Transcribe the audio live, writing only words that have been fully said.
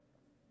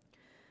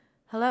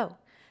Hello,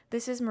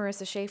 this is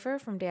Marissa Schaefer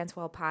from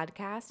Dancewell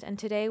Podcast, and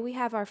today we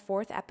have our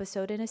fourth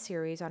episode in a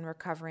series on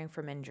recovering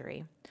from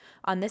injury.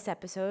 On this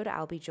episode,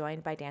 I'll be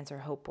joined by dancer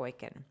Hope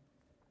Boykin.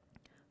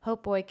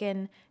 Hope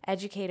Boykin,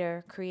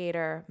 educator,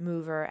 creator,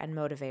 mover, and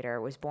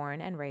motivator, was born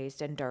and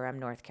raised in Durham,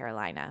 North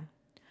Carolina.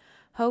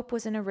 Hope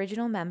was an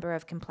original member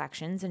of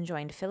Complexions and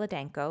joined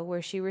Philadanco,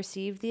 where she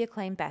received the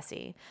acclaimed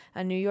Bessie,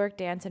 a New York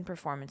Dance and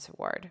Performance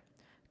Award.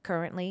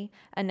 Currently,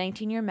 a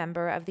 19-year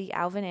member of the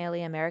Alvin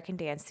Ailey American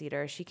Dance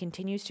Theater, she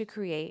continues to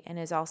create and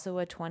is also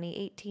a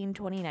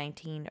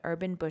 2018-2019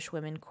 Urban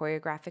Bushwomen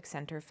Choreographic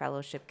Center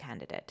Fellowship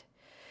candidate.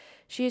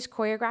 She has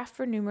choreographed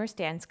for numerous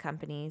dance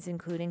companies,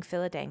 including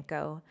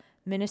Philadanco,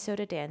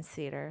 Minnesota Dance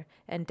Theater,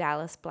 and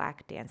Dallas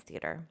Black Dance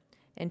Theater.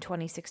 In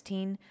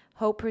 2016,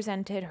 Hope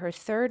presented her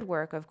third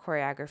work of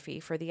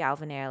choreography for the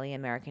Alvin Ailey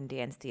American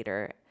Dance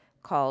Theater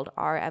called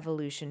Our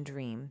Evolution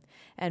Dream,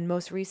 and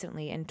most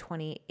recently in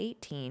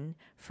 2018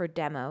 for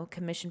Demo,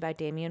 commissioned by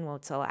Damien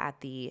Wotzel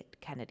at the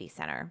Kennedy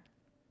Center.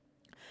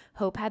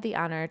 Hope had the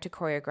honor to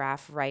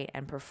choreograph, write,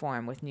 and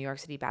perform with New York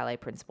City Ballet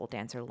principal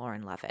dancer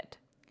Lauren Lovett.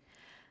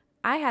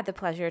 I had the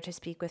pleasure to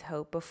speak with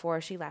Hope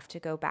before she left to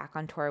go back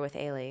on tour with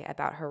Ailey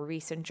about her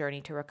recent journey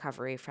to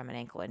recovery from an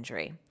ankle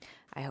injury.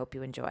 I hope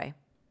you enjoy.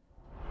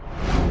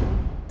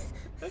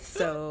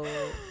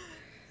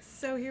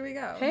 So here we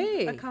go.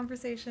 Hey. A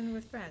conversation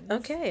with friends.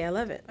 Okay, I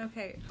love it.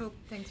 Okay, Hope,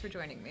 thanks for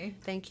joining me.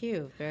 Thank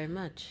you very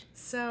much.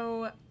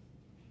 So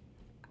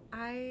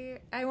I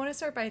want to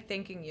start by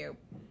thanking you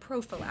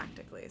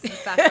prophylactically,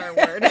 since that's our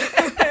word,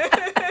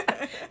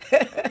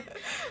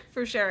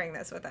 for sharing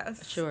this with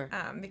us. Sure.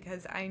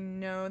 Because I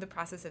know the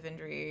process of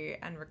injury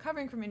and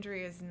recovering from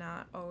injury is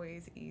not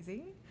always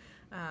easy.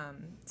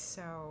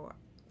 So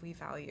we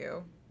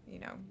value,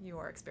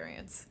 your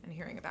experience and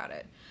hearing about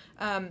it.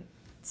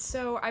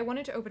 So I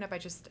wanted to open up by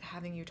just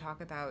having you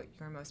talk about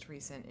your most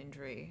recent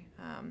injury,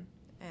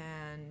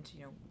 and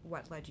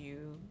what led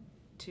you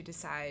to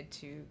decide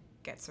to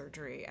get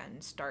surgery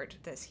and start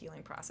this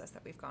healing process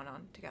that we've gone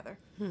on together.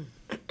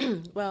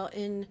 Well,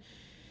 in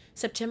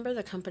September,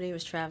 the company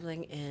was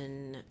traveling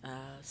in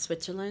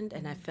Switzerland,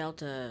 and I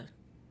felt a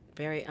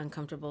very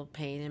uncomfortable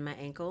pain in my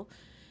ankle.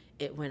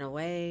 It went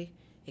away.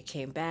 It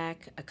came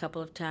back a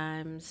couple of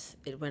times.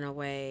 It went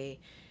away.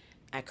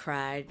 I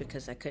cried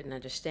because I couldn't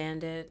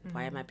understand it.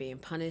 Why am I being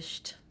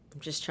punished?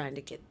 I'm just trying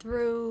to get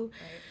through.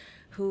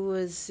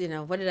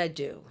 Right. What did I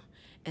do?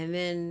 And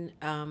then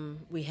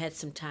we had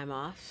some time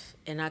off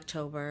in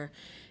October.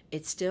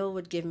 It still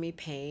would give me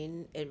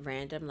pain at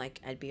random, like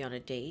I'd be on a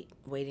date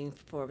waiting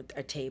for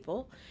a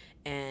table,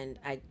 and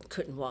I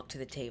couldn't walk to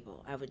the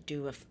table. I would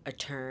do a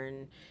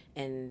turn,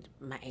 and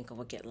my ankle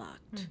would get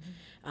locked.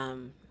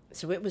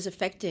 So it was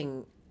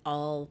affecting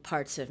all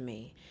parts of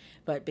me.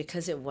 But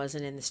because it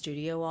wasn't in the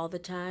studio all the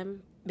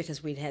time,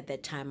 because we'd had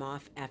that time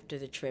off after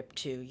the trip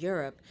to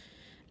Europe,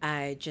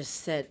 I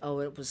just said,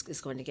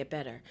 it's going to get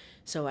better.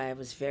 So I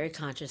was very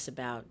conscious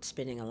about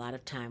spending a lot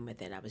of time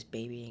with it. I was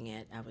babying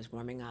it. I was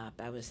warming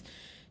up. I was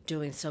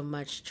doing so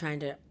much, trying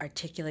to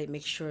articulate,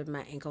 make sure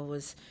my ankle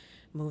was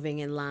moving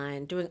in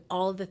line, doing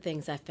all the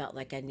things I felt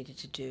like I needed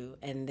to do.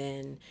 And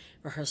then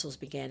rehearsals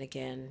began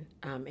again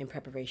in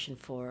preparation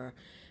for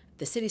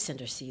the City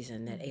Center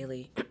season that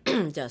Ailey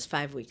does,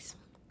 5 weeks.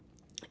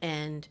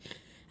 And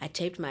I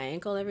taped my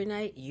ankle every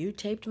night. You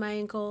taped my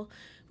ankle.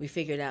 We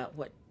figured out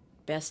what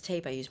best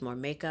tape. I used more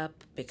makeup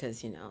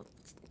because,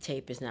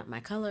 tape is not my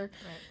color.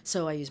 Right.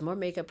 So I used more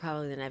makeup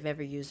probably than I've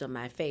ever used on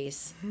my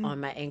face, on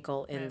my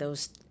ankle in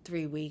those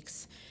 3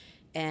 weeks.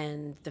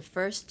 And the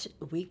first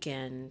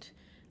weekend,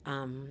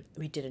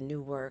 we did a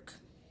new work,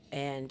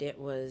 and it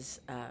was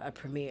a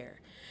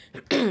premiere.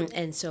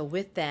 And so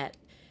with that,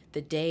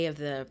 the day of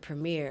the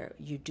premiere,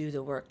 you do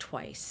the work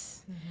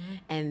twice,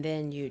 and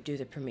then you do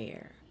the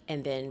premiere.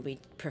 And then we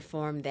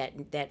performed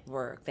that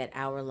work, that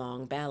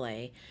hour-long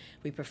ballet.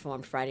 We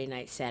performed Friday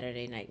night,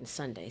 Saturday night, and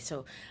Sunday.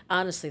 So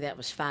honestly, that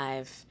was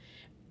 5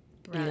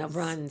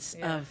 runs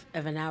of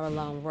an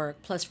hour-long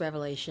work, plus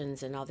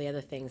revelations and all the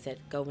other things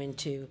that go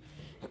into,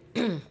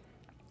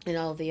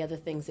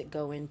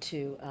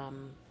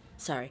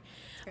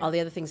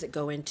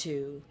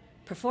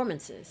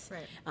 performances,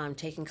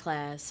 taking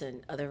class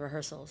and other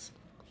rehearsals.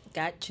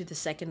 Got to the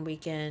second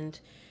weekend,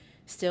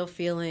 still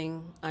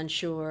feeling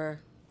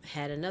unsure,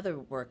 had another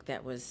work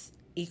that was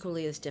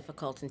equally as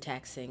difficult and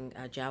taxing,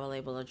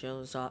 Jawale Willow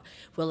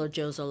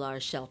Joe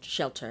Zolar's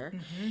Shelter.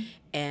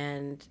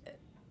 And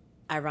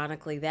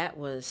ironically, that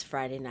was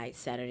Friday night,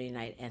 Saturday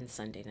night, and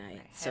Sunday night.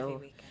 Right,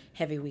 so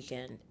heavy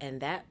weekend.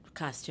 And that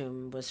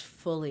costume was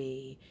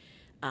fully...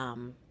 I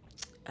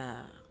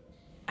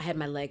had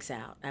my legs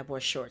out. I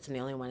wore shorts. I'm the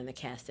only one in the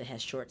cast that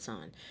has shorts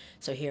on.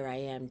 So here I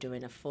am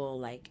doing a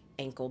full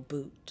ankle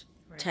boot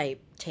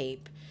type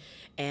tape.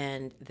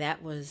 And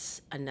that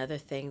was another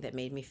thing that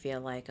made me feel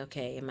like,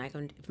 okay, am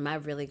I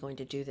really going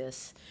to do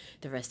this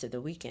the rest of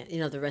the weekend,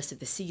 the rest of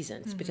the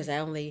seasons? Because I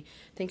only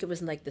think it was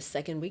the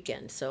second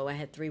weekend. So I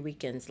had 3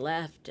 weekends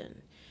left,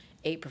 and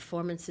 8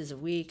 performances a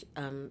week.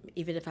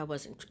 Even if I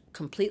wasn't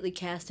completely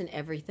cast in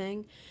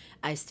everything,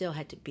 I still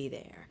had to be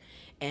there.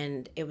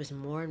 And it was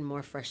more and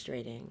more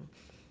frustrating.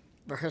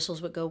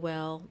 Rehearsals would go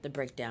well, the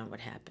breakdown would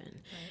happen.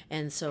 Right.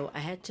 And so I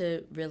had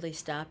to really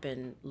stop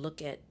and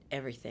look at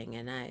everything.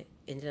 And I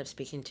ended up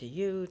speaking to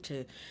you,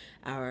 to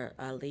our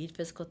lead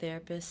physical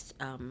therapist,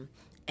 and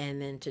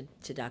then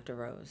to Dr.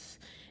 Rose.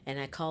 And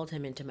I called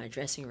him into my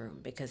dressing room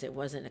because it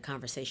wasn't a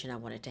conversation I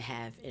wanted to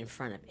have in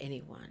front of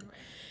anyone. Right.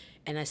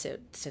 And I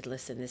said,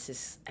 listen,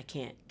 I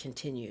can't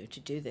continue to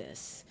do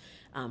this.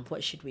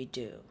 What should we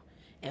do?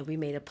 And we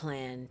made a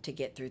plan to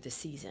get through the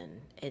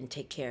season and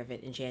take care of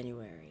it in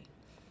January.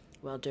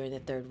 Well, during the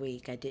 3rd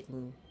week, I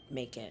didn't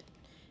make it.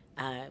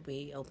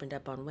 We opened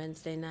up on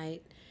Wednesday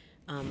night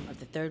of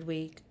the 3rd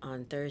week.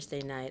 On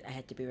Thursday night, I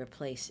had to be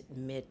replaced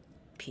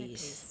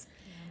mid-piece.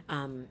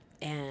 Yeah.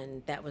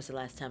 And that was the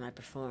last time I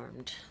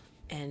performed.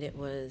 And it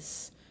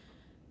was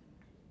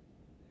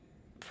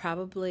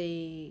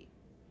probably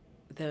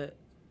the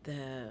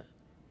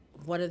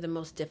one of the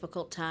most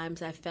difficult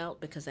times I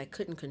felt because I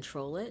couldn't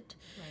control it.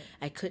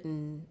 Right. I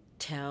couldn't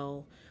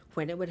tell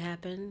when it would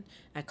happen.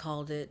 I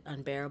called it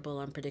unbearable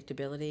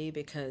unpredictability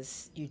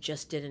because you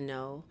just didn't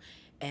know.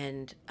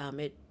 And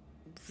it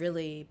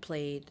really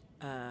played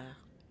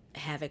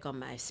havoc on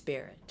my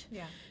spirit.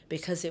 Yeah.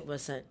 Because it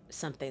wasn't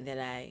something that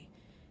I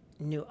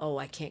knew,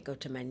 I can't go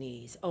to my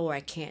knees. I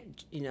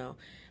can't,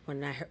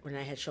 when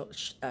I had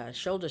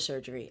shoulder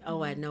surgery,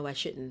 I know I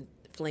shouldn't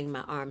fling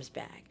my arms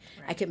back.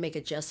 Right. I could make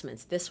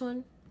adjustments. This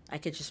one, I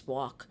could just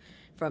walk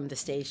from the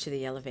stage to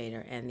the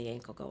elevator and the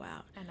ankle go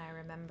out. And I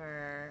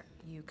remember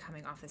you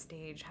coming off the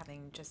stage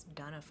having just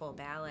done a full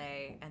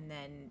ballet, and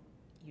then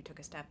you took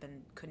a step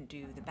and couldn't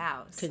do the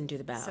bows.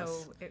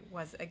 So it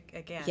was,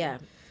 again... Yeah.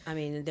 I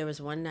mean, there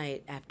was one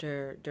night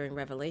during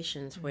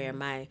Revelations where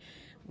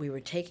we were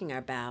taking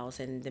our bows,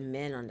 and the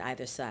men on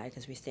either side,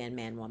 because we stand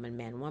man, woman,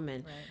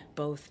 right.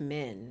 Both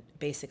men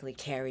basically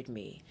carried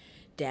me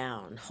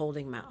down,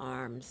 holding my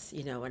arms,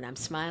 and I'm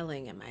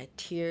smiling, and my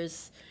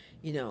tears,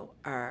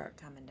 are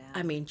coming down.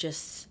 I mean,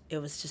 it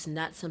was just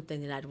not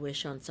something that I'd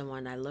wish on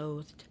someone I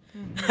loathed.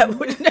 Mm-hmm. I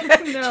would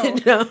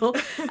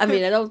not, I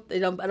mean, I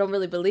don't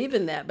really believe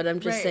in that, but I'm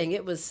just saying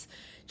it was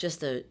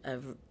just a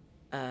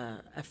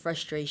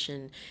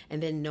frustration,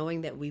 and then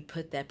knowing that we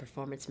put that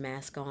performance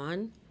mask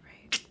on,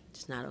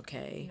 it's not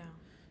okay.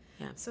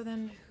 No. Yeah. So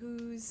then,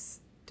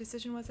 whose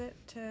decision was it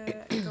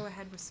to go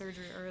ahead with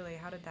surgery early?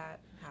 How did that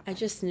happen? I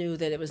just knew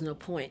that it was no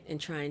point in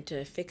trying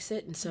to fix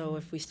it, and so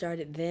if we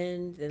started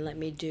then let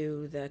me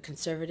do the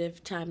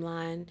conservative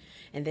timeline,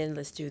 and then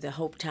let's do the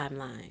hope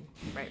timeline.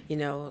 Right.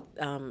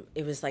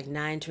 It was like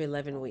 9 to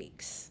 11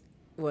 weeks.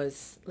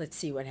 Let's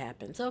see what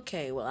happens.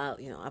 Okay, well,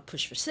 I'll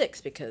push for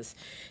 6 because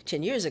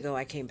 10 years ago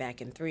I came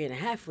back in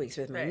 3.5 weeks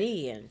with my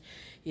knee, and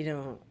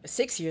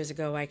 6 years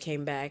ago I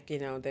came back.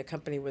 The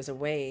company was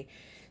away,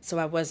 so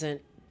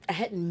I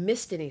hadn't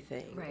missed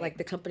anything. Right. Like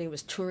the company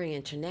was touring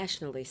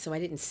internationally, so I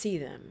didn't see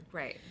them.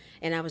 Right.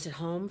 And I was at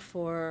home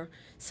for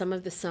some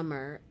of the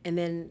summer, and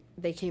then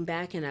they came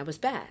back, and I was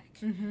back.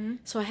 Mm-hmm.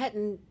 So I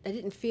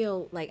didn't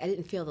feel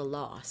the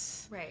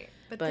loss. Right.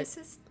 But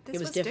this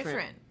was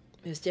different.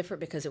 It was different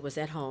because it was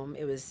at home.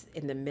 It was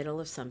in the middle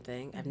of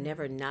something. Mm-hmm. I've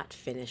never not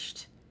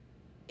finished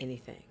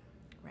anything.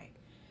 Right.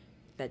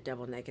 That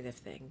double negative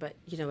thing. But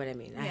you know what I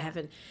mean. Yeah.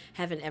 I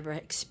haven't ever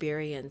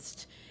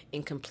experienced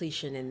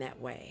incompletion in that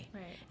way.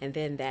 Right. And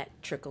then that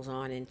trickles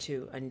on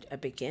into a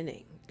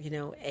beginning.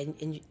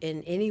 And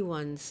in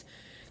anyone's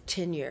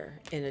tenure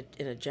in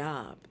a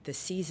job, the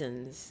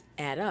seasons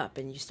add up,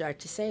 and you start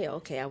to say,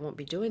 okay, I won't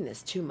be doing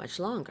this too much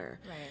longer.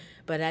 Right.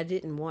 But I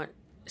didn't want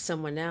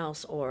someone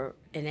else or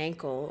an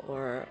ankle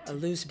or a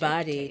loose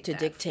body to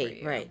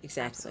dictate. Right,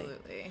 exactly.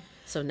 Absolutely.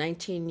 So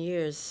 19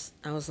 years,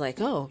 I was like,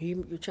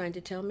 you're trying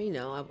to tell me?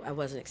 No, I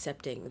wasn't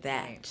accepting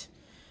that.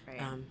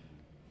 Right.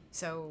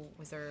 So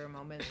was there a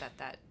moment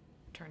that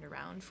turned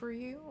around for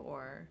you,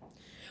 or?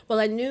 Well,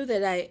 I knew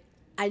that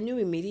I knew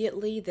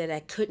immediately that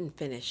I couldn't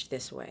finish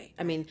this way.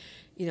 I mean,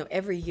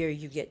 every year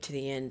you get to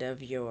the end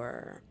of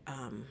your,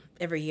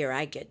 every year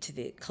I get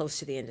close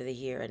to the end of the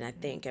year, and I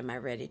think, am I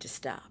ready to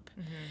stop?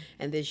 Mm-hmm.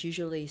 And there's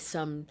usually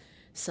some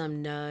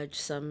nudge,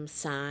 some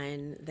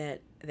sign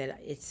that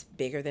it's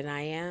bigger than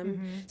I am,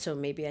 mm-hmm. so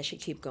maybe I should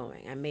keep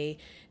going. I may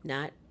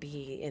not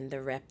be in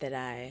the rep that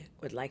I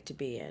would like to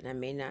be in. I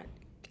may not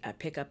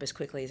pick up as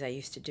quickly as I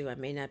used to do. I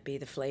may not be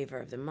the flavor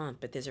of the month,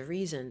 but there's a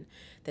reason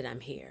that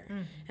I'm here.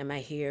 Mm-hmm. Am I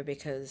here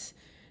because,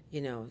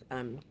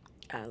 I'm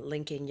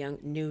linking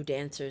new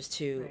dancers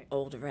to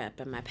old rep?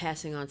 Am I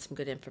passing on some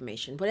good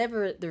information?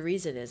 Whatever the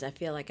reason is, I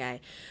feel like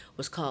I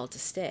was called to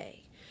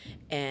stay.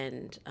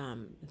 And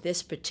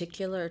this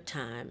particular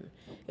time,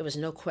 it was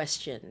no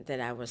question that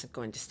I wasn't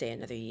going to stay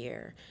another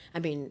year. I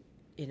mean,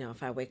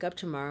 if I wake up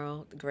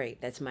tomorrow, great,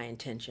 that's my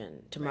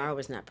intention. Tomorrow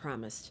was not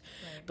promised.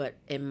 Right. But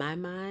in my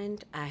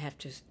mind, I have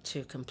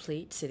to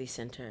complete City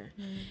Center,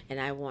 mm-hmm. and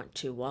I want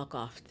to walk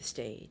off the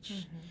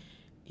stage,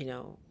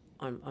 mm-hmm.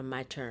 On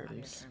my terms. On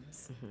your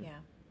terms, mm-hmm. Yeah.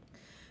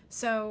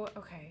 So,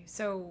 okay,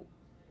 so,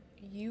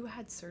 you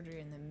had surgery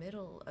in the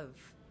middle of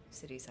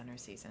City Center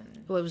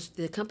season. Well,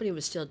 the company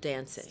was still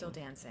dancing. Still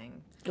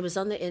dancing. It was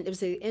on the end. It was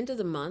the end of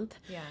the month.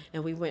 Yeah.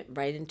 And we went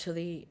right into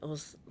it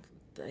was,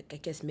 I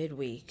guess,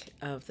 midweek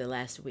of the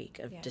last week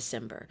of Yeah.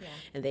 December. Yeah.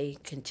 And they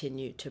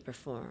continued to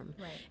perform.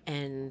 Right.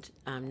 And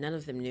none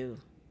of them knew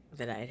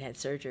that I had had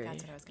surgery.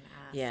 That's what I was going to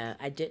ask. Yeah,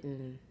 I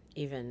didn't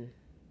even.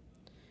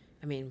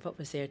 I mean, what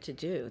was there to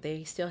do?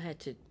 They still had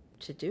to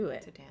do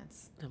it. To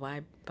dance.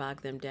 Why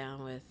bog them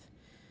down with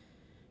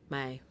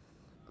my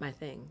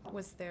thing?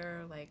 Was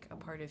there like a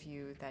part of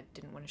you that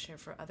didn't want to share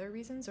for other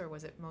reasons, or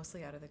was it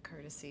mostly out of the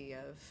courtesy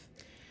of?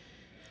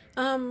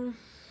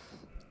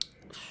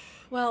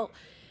 Well,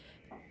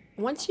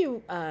 once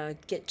you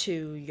get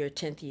to your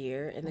 10th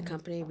year in the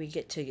company, we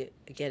get to get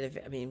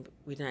I mean,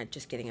 we're not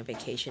just getting a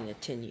vacation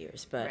at 10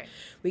 years, but Right.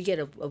 we get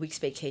a week's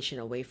vacation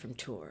away from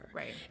tour.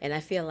 Right. And I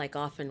feel like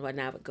often when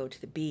I would go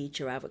to the beach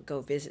or I would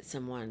go visit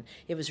someone,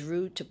 it was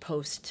rude to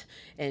post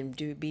and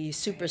be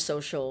super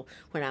social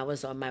when I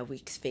was on my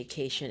week's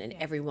vacation and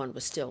everyone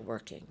was still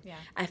working. Yeah.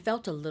 I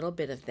felt a little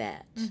bit of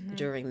that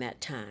during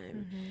that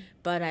time,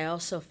 but I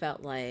also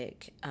felt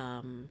like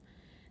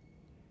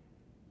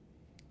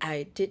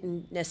I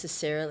didn't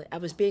necessarily, I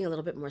was being a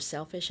little bit more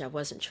selfish. I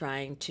wasn't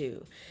trying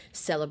to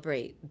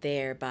celebrate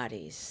their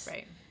bodies.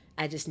 Right.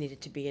 I just needed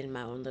to be in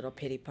my own little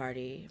pity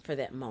party for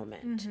that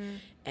moment.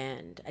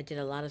 And I did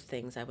a lot of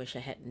things I wish I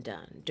hadn't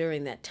done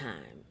during that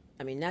time.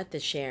 I mean, not the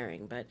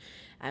sharing, but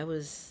I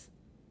was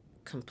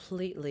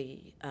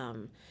completely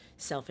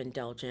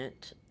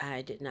self-indulgent.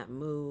 I did not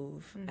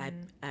move.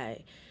 I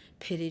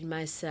pitied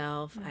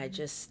myself. I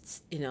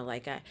just,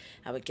 like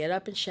I would get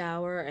up and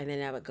shower, and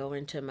then I would go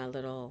into my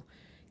little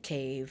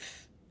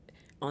cave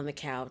on the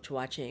couch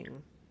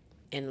watching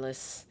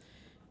endless,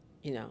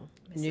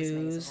 Mrs.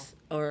 news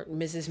Maisel. or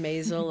Mrs.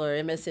 Maisel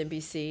or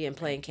MSNBC and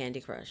playing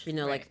Candy Crush.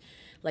 Right.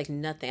 Like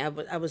nothing.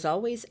 I was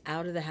always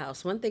out of the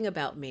house. One thing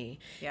about me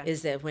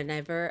is that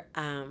whenever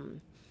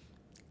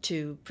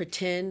to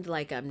pretend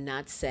like I'm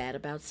not sad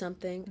about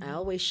something, I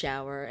always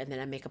shower and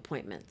then I make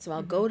appointments. So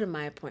I'll go to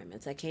my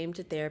appointments. I came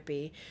to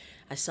therapy.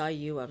 I saw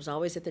you. I was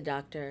always at the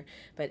doctor.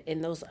 But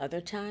in those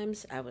other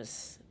times, I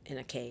was in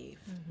a cave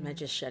and I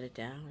just shut it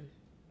down.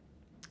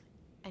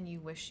 And you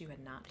wish you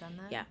had not done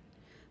that? Yeah.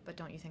 But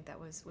don't you think that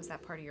was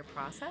that part of your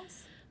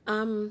process?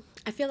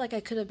 I feel like I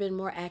could have been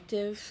more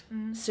active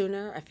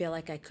sooner. I feel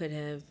like I could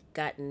have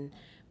gotten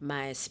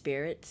my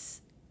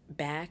spirits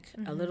back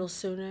a little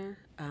sooner.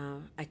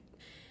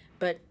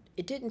 But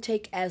it didn't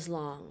take as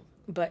long.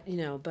 But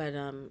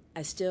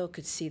I still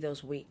could see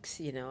those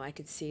weeks. I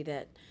could see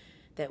that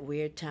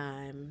weird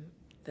time,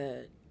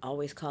 the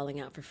always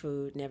calling out for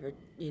food, never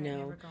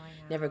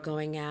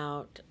going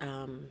out,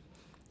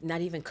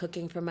 not even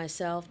cooking for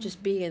myself,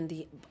 just being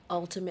the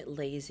ultimate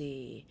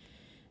lazy,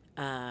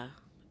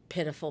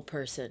 pitiful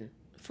person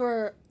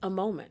for a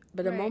moment.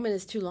 But a moment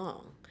is too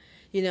long.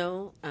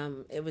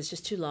 It was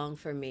just too long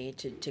for me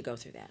to go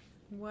through that.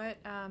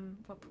 What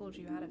pulled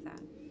you out of that?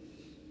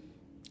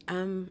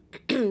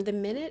 The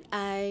minute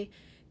I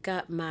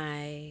got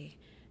my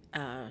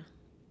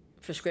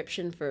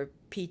prescription for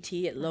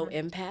PT at low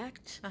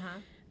impact,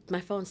 my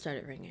phone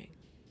started ringing.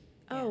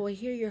 Yeah. Oh, I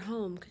hear you're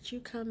home. Could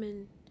you come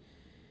and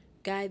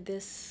guide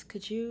this?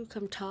 Could you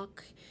come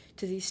talk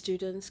to these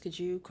students? Could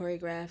you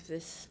choreograph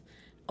this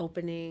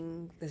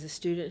opening? There's a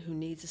student who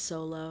needs a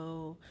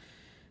solo.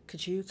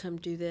 Could you come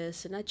do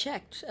this? And I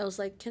checked. I was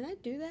like, can I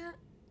do that?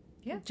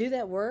 Yeah. Do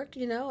that work,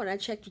 And I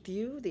checked with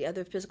you, the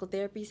other physical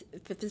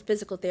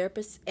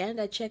therapists, and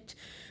I checked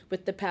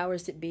with the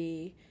powers that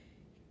be,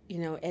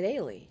 at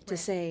Ailey to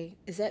say,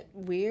 is that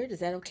weird? Is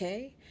that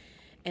okay?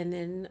 And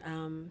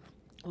then,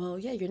 well,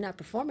 yeah, you're not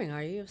performing,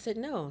 are you? I said,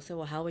 no. So,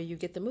 well, how will you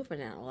get the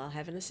movement out? Well, I'll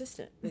have an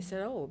assistant. They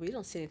said, oh, we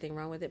don't see anything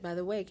wrong with it. By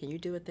the way, can you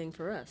do a thing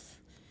for us?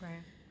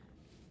 Right.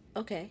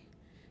 Okay.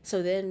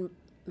 So then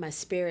my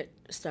spirit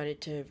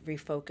started to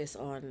refocus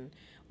on,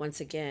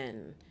 once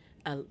again,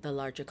 the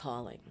larger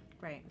calling.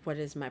 Right. What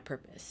is my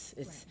purpose?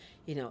 It's,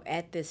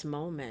 at this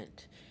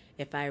moment,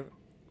 if I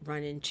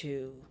run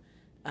into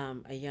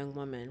a young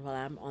woman while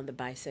I'm on the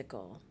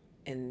bicycle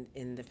in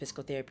the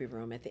physical therapy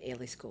room at the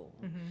Ailey School,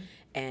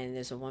 and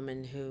there's a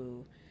woman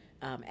who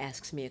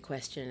asks me a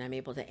question and I'm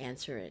able to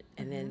answer it,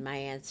 and then my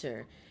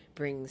answer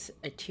brings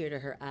a tear to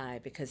her eye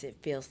because it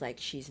feels like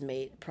she's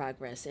made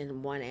progress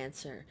in one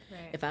answer.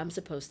 Right. If I'm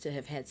supposed to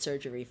have had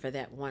surgery for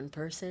that one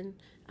person,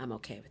 I'm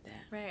okay with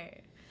that.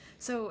 Right.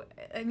 So,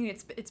 I mean,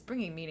 it's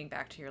bringing meaning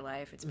back to your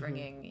life. It's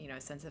bringing,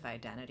 a sense of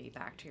identity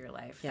back to your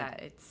life. Yeah.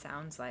 That it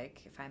sounds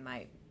like, if I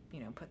might,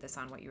 put this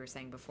on what you were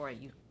saying before,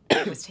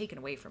 it was taken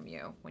away from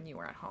you when you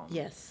were at home.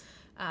 Yes.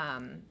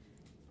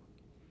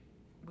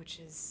 Which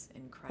is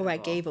incredible. Or I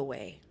gave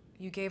away.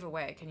 You gave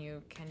away. Can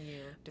you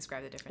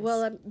describe the difference?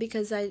 Well,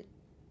 because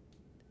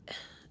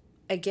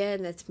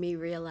again, that's me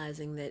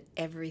realizing that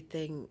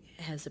everything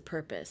has a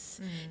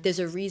purpose. There's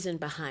a reason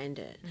behind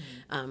it.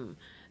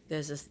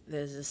 There's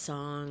a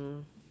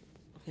song,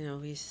 we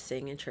used to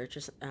sing in church,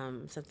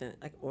 something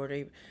like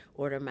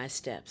 "Order my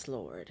steps,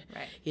 Lord."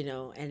 Right.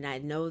 And I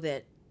know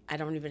that I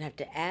don't even have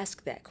to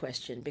ask that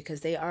question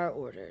because they are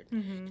ordered.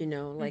 You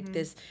know, like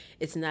this,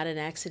 it's not an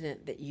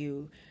accident that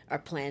you are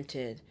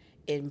planted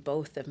in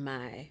both of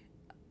my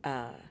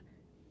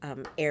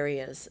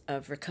areas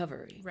of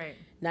recovery. Right.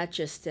 Not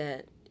just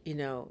at, you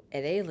know,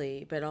 at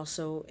Ailey, but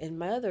also in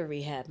my other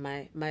rehab,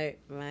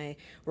 my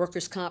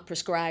workers' comp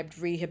prescribed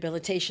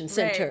rehabilitation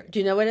center. Right. Do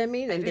you know what I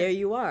mean? And do. there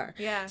you are.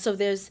 Yeah. So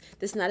there's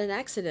not an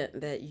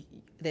accident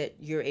that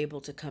you're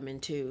able to come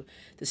into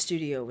the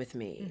studio with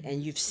me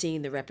and you've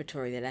seen the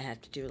repertory that I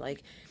have to do.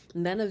 Like,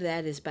 none of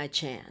that is by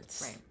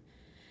chance. Right.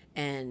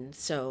 And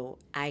so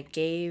I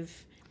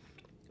gave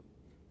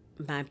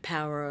my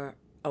power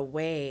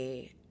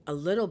away a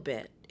little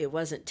bit. It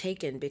wasn't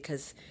taken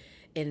because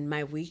in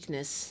my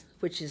weakness,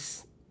 which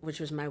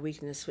was my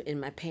weakness in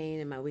my pain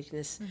and my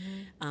weakness,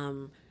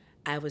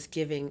 I was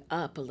giving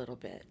up a little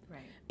bit.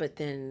 Right. But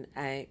then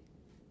I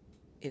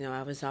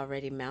was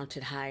already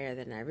mounted higher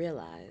than I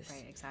realized.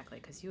 Right, exactly,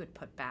 because you'd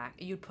put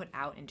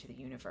out into the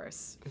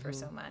universe for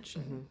so much.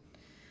 And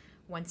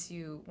once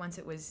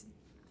it was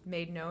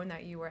made known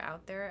that you were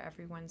out there,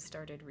 everyone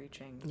started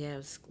reaching. Yeah, it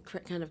was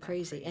kind of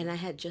crazy. And I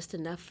had just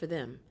enough for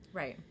them.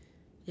 Right.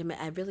 I mean,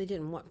 I really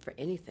didn't want for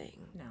anything.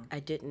 No.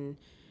 I didn't.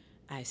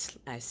 I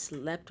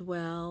slept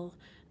well.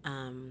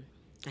 I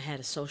had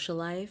a social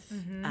life.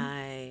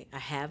 I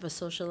have a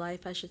social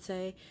life, I should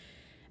say.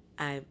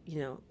 I,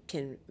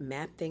 can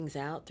map things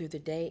out through the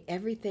day.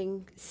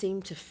 Everything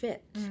seemed to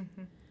fit.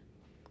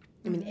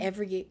 I mean,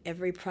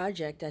 every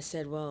project I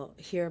said, well,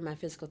 here are my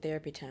physical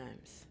therapy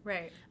times.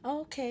 Right.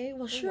 Okay,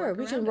 well, sure,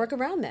 we can work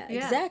around that.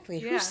 Yeah. Exactly.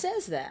 Yeah. Who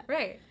says that?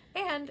 Right.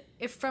 And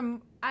if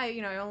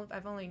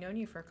I've only known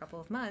you for a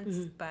couple of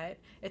months, but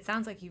it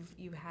sounds like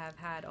you have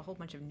had a whole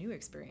bunch of new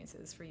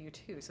experiences for you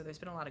too. So there's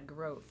been a lot of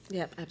growth.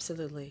 Yep,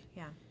 absolutely.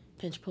 Yeah.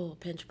 Pinch pull,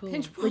 Pinch pull.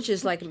 which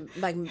is like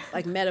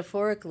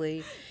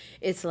metaphorically,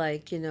 it's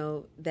like,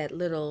 that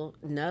little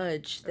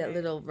nudge, that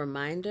little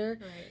reminder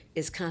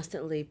is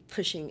constantly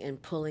pushing and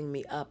pulling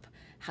me up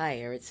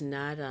higher. It's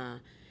not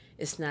a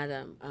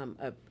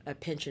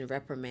pinch and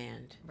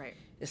reprimand. Right.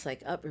 It's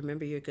like,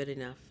 remember you're good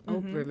enough. Oh,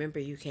 remember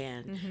you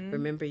can.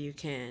 Remember you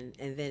can.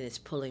 And then it's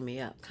pulling me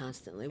up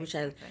constantly, which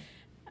I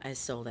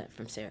stole that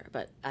from Sarah.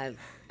 But I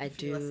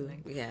do.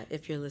 Listening. Yeah,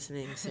 if you're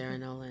listening, Sarah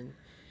Nolan,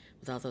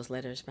 with all those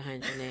letters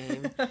behind your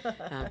name,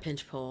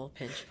 pinch pull.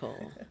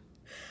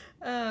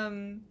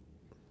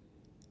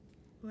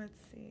 Let's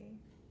see.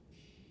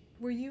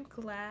 Were you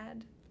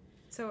glad?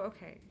 So,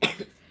 okay.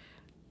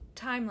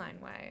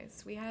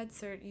 Timeline-wise, you had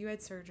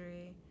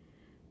surgery,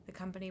 the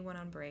company went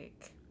on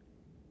break,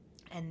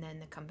 and then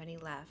the company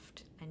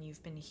left, and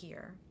you've been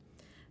here.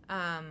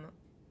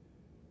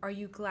 Are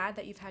you glad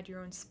that you've had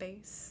your own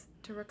space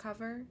to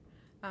recover?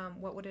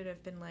 What would it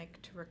have been like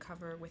to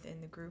recover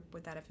within the group?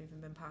 Would that have even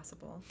been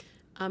possible?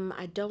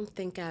 I don't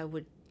think I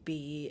would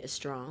be as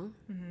strong.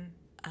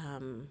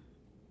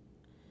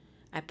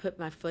 I put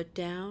my foot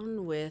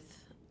down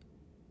with,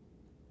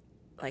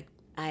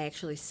 I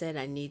actually said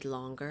I need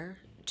longer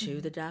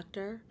to the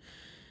doctor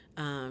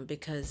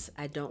because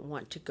I don't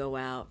want to go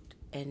out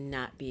and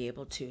not be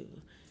able to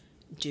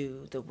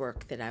do the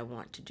work that I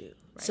want to do.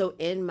 Right. So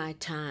in my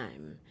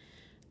time,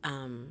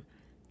 I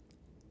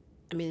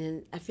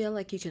feel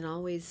like you can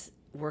always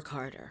work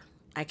harder.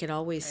 I could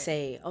always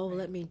say,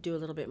 let me do a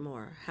little bit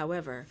more.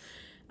 However,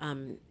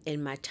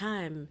 in my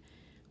time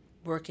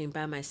working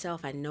by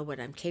myself, I know what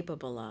I'm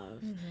capable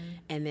of.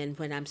 And then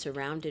when I'm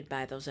surrounded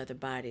by those other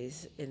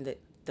bodies in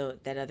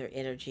that other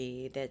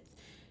energy that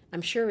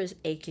I'm sure is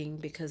aching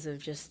because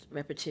of just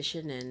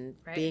repetition and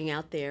being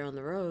out there on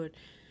the road,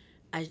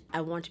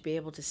 I want to be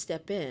able to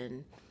step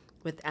in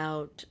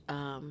without,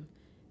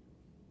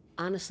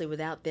 honestly,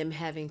 without them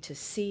having to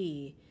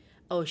see,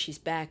 oh, she's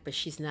back, but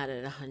she's not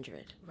at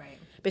 100. Right.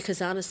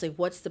 Because honestly,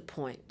 what's the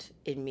point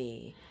in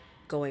me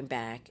going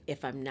back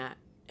if I'm not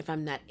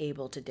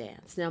able to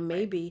dance? Now,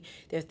 maybe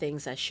there are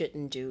things I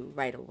shouldn't do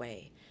right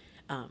away,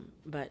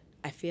 but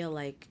I feel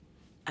like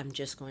I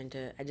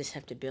just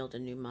have to build a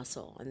new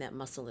muscle, and that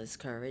muscle is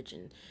courage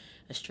and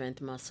a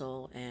strength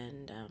muscle,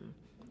 and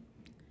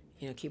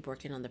keep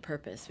working on the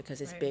purpose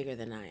because it's bigger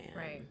than I am.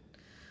 Right.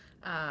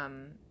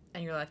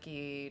 And you're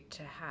lucky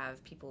to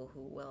have people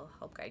who will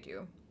help guide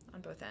you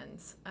on both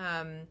ends.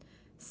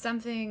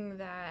 Something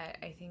that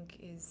I think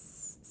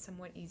is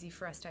somewhat easy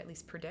for us to at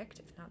least predict,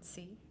 if not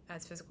see,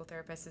 as physical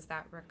therapists, is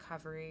that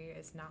recovery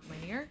is not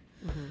linear.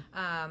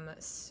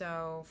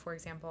 So, for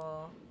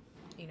example,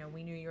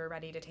 we knew you were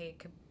ready to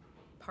take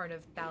part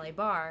of ballet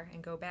bar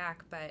and go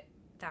back, but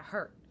that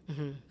hurt.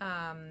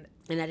 And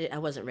I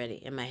wasn't ready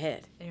in my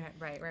head.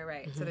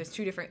 Right. So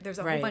there's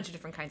a whole bunch of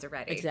different kinds of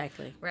ready.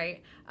 Exactly.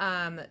 Right.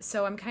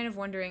 So I'm kind of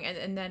wondering,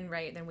 and then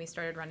we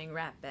started running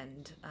rep,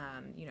 and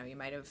you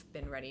might have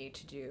been ready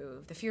to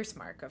do the fierce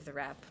mark of the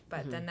rep,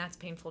 but then that's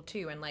painful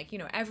too. And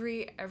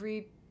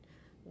every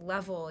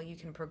level you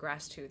can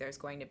progress to, there's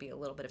going to be a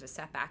little bit of a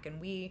setback,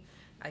 and we,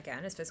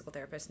 again, as physical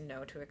therapists,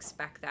 know to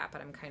expect that. But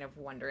I'm kind of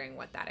wondering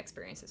what that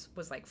experience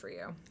was like for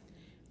you.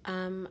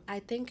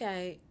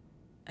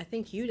 I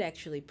think you'd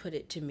actually put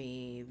it to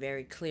me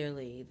very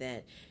clearly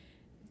that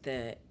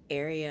the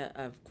area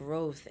of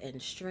growth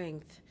and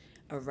strength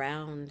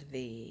around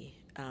the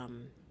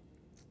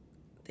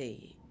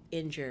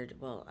injured,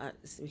 well,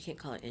 we can't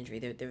call it injury,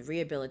 the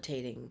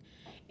rehabilitating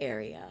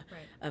area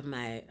of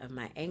my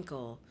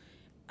ankle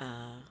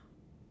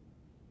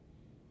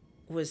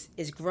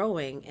is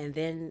growing, and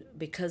then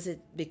because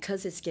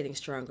it's getting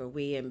stronger,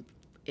 we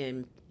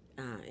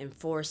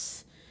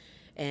enforce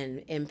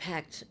and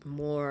impact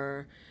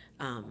more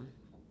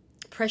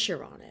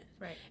pressure on it,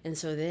 and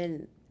so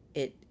then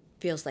it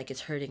feels like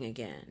it's hurting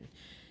again,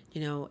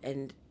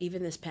 and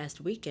even this past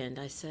weekend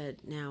I said,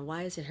 now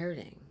why is it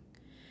hurting?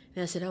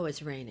 And I said, oh,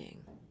 it's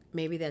raining.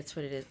 Maybe that's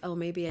what it is. Oh,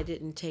 maybe I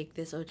didn't take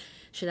this, or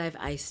should I have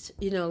iced,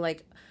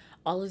 like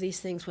all of these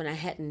things when I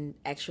hadn't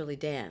actually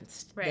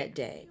danced that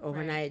day, or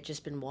when I had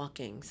just been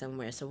walking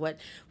somewhere. So what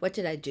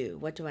did I do?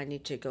 What do I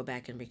need to go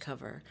back and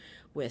recover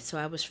with? So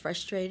I was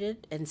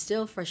frustrated, and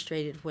still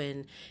frustrated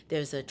when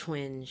there's a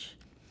twinge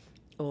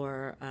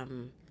or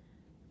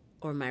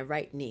my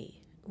right knee,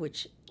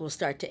 which will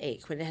start to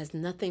ache when it has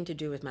nothing to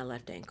do with my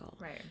left ankle.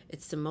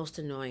 It's the most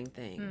annoying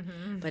thing.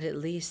 But at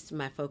least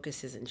my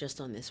focus isn't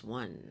just on this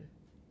one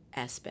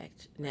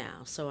aspect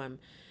now. So I'm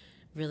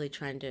really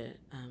trying to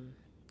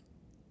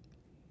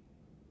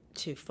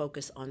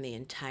focus on the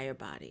entire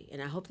body.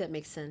 And I hope that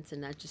makes sense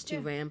and not just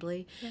too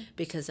rambly,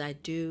 because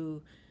it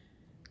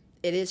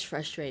is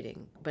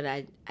frustrating, but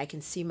I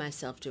can see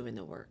myself doing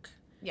the work.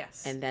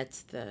 Yes. And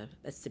that's the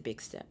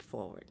big step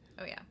forward.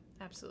 Oh yeah,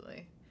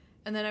 absolutely.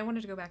 And then I wanted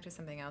to go back to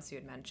something else you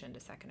had mentioned a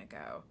second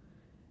ago.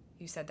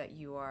 You said that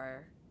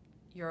you're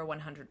a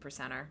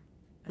 100%er,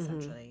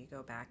 essentially. You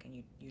go back and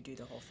you do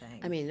the whole thing.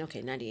 I mean,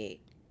 okay,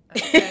 98.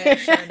 Okay,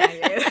 sure,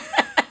 98.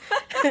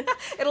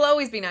 It'll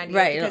always be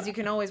 98 because you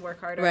can always work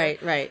harder.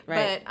 Right.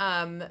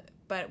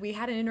 But we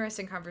had an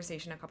interesting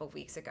conversation a couple of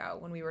weeks ago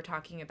when we were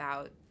talking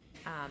about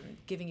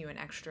giving you an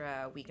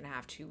extra week and a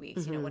half, 2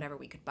 weeks, whatever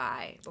we could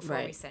buy before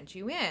we sent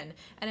you in.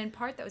 And in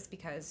part that was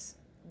because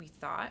we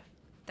thought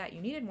that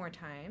you needed more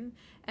time,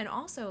 and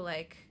also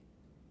like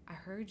I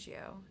heard you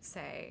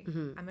say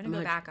I'm going to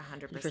go back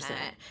 100%,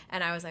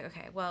 and I was like,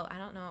 okay, well, I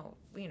don't know,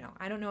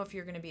 I don't know if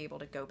you're going to be able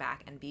to go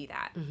back and be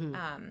that.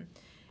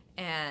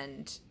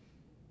 And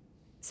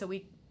so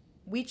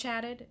we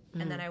chatted,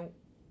 and then I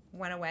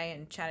went away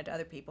and chatted to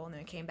other people, and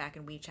then I came back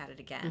and we chatted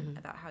again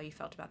about how you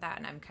felt about that.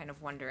 And I'm kind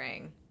of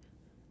wondering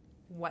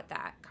what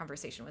that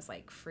conversation was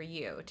like for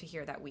you, to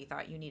hear that we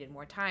thought you needed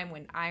more time,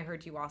 when I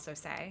heard you also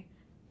say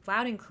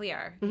loud and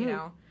clear,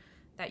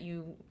 that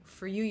you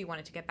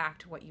wanted to get back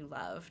to what you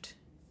loved.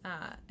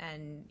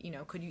 And,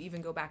 could you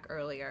even go back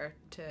earlier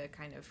to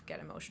kind of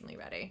get emotionally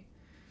ready?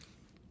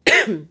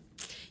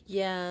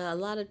 Yeah, a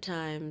lot of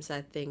times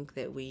I think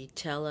that we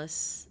tell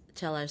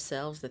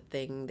ourselves the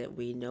thing that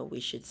we know we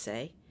should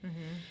say.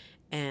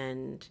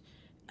 And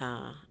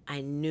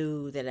I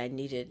knew that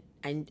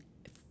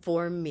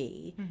for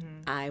me,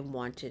 I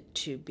wanted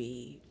to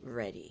be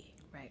ready.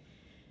 Right.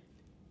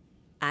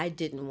 I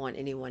didn't want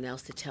anyone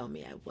else to tell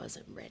me I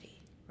wasn't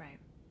ready. Right.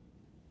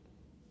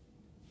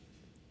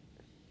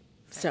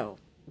 So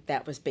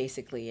that was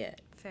basically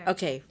it. Fair.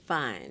 Okay,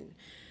 fine.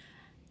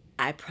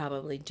 I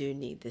probably do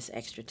need this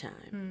extra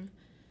time.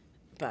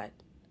 But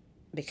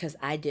because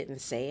I didn't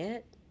say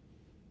it,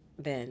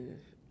 then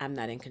I'm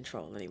not in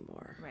control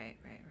anymore. Right.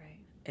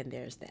 And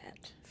there's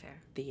that.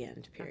 Fair. The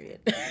end,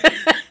 period. Okay.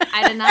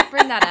 I did not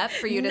bring that up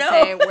for you to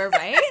say we're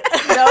right.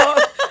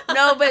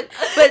 No, but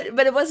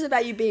it wasn't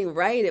about you being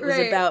right. It was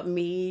about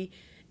me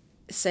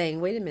saying,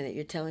 wait a minute,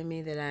 you're telling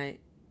me that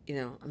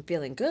I'm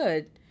feeling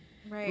good.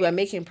 Right. Well, I'm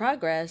making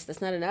progress.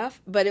 That's not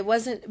enough. But it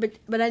wasn't,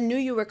 but I knew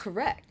you were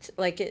correct.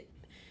 Like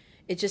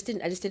I just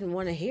didn't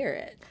want to hear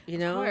it,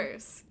 Of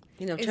course.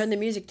 Turn the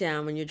music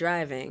down when you're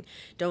driving.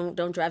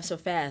 Don't drive so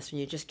fast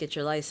when you just get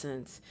your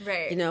license.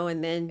 Right.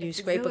 And then you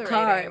scrape a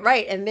car.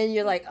 Right. And then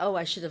you're like, oh,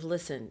 I should have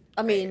listened.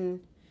 I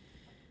mean,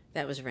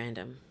 that was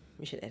random.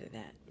 We should edit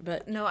that.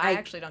 But no, I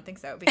actually don't think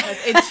so, because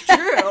it's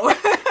true.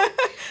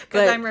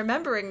 Because I'm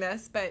remembering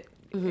this, but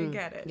I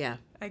get it. Yeah.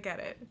 I get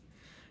it.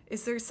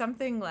 Is there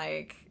something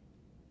like,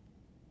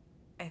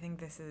 I think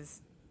this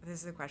is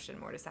a question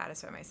more to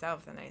satisfy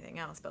myself than anything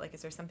else, but like,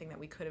 is there something that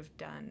we could have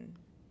done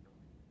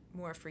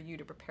more for you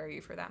to prepare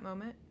you for that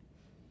moment?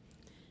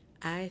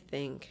 I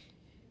think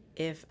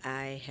if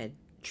I had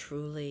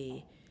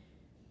truly,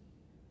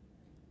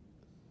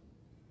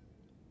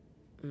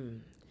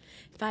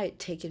 if I had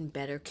taken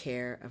better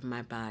care of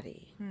my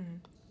body.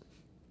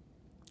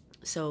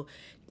 So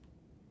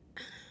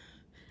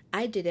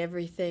I did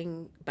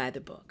everything by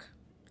the book.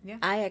 Yeah.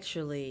 I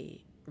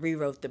actually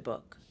rewrote the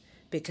book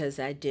because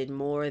I did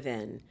more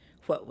than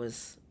what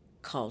was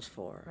called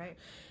for. Right.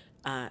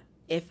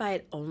 If I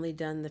had only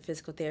done the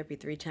physical therapy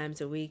 3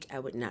 times a week, I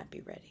would not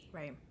be ready.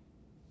 Right.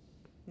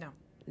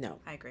 No.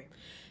 I agree.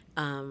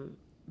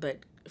 But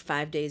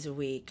 5 days a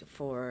week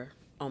for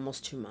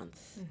almost 2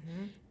 months.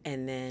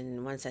 And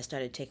then once I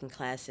started taking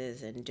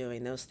classes and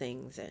doing those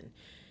things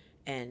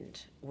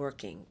and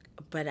working.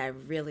 But I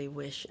really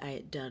wish I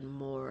had done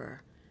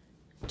more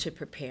to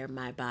prepare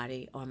my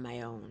body on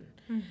my own.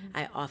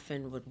 I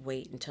often would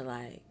wait until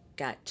I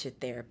got to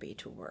therapy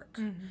to work.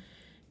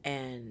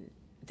 And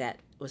that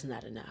was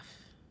not enough.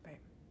 Right.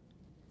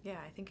 Yeah,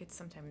 I think it's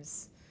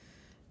sometimes,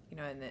 in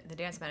the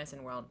dance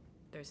medicine world,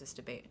 there's this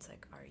debate. It's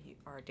like,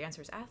 are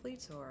dancers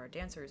athletes, or are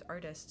dancers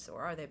artists,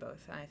 or are they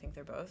both? And I think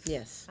they're both.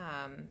 Yes.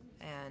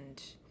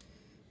 And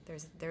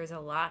there's a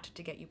lot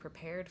to get you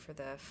prepared for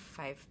the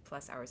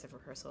 5+ hours of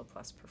rehearsal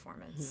plus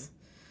performance.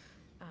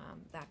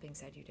 That being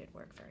said, you did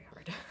work very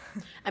hard.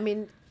 I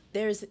mean,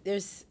 there's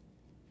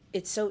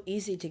it's so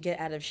easy to get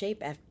out of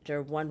shape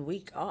after 1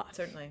 week off.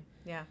 Certainly,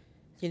 yeah.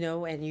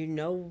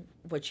 And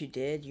what you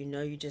did.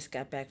 You just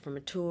got back from a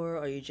tour,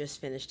 or you just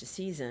finished a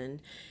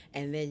season,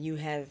 and then you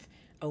have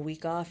a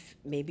week off.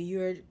 Maybe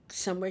you're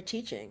somewhere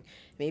teaching.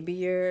 Maybe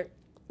you're,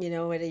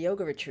 at a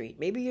yoga retreat.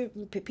 Maybe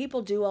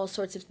people do all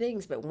sorts of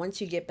things, but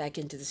once you get back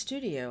into the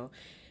studio,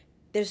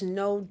 there's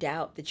no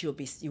doubt that you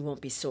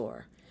won't be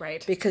sore.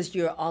 Right. Because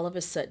you're all of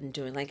a sudden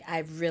doing, like, I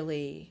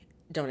really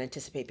don't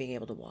anticipate being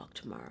able to walk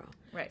tomorrow.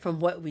 Right. From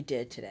what we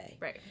did today.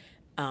 Right.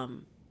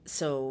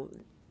 So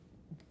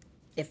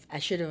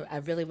I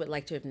really would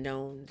like to have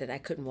known that I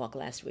couldn't walk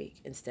last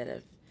week instead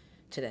of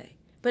today.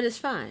 But it's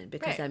fine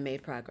because Right. I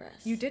made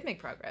progress. You did make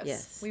progress.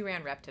 Yes. We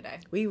ran rep today.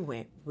 We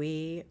ran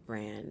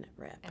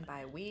rep. And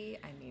by we,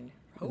 I mean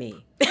Hope.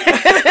 Me.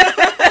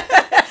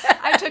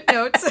 I took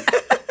notes.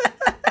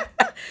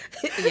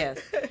 Yes.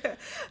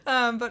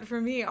 But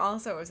for me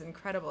also, it was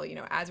incredible,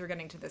 as we're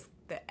getting to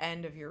the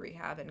end of your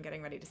rehab and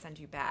getting ready to send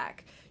you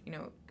back,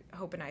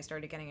 Hope and I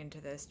started getting into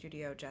the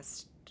studio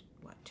just,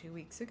 2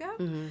 weeks ago?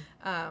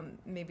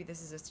 Maybe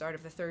this is the start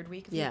of the third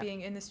week of you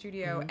being in the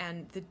studio,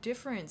 and the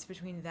difference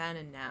between then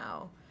and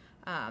now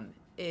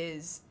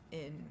is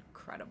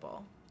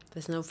incredible.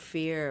 There's no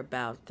fear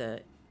about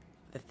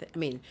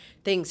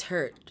things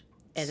hurt,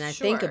 and I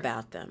think Sure.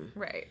 about them.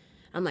 Right.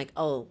 I'm like,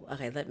 oh,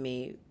 okay, let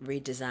me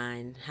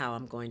redesign how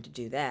I'm going to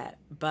do that.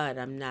 But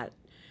I'm not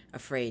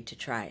afraid to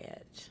try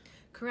it.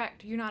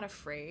 Correct. You're not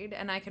afraid.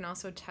 And I can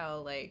also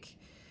tell,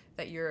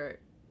 that you're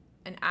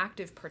an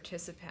active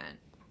participant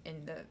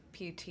in the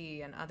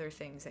PT and other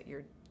things that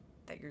you're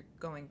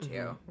going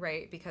to,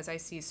 right? Because I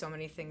see so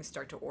many things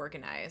start to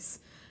organize.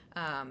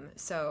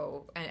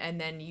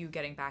 And then you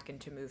getting back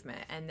into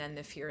movement, and then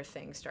the fear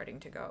thing starting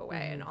to go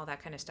away, and all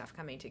that kind of stuff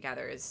coming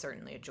together is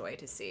certainly a joy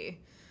to see.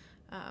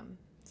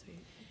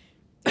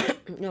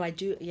 No, I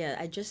do. Yeah,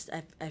 I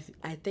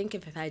think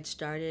if I'd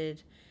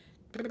started,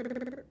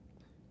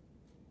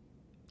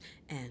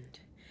 and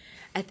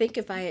I think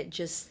if I had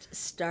just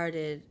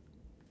started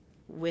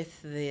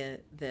with the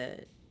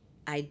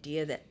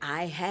idea that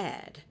I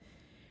had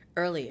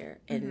earlier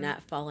and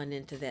not fallen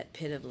into that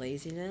pit of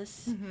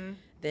laziness,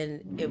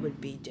 then it would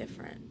be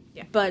different.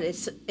 Yeah. But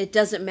it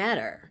doesn't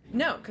matter.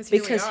 No, because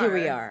here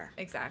we are.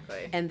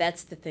 Exactly. And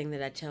that's the thing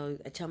that I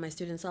tell my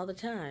students all the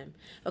time.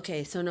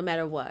 Okay, so no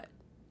matter what,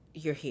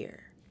 you're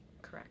here.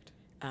 Correct.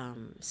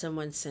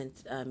 Someone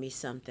sent me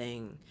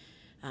something.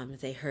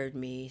 They heard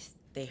me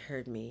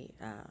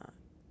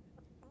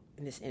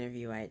in this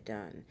interview I had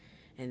done,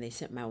 and they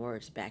sent my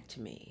words back to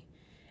me,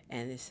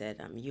 and they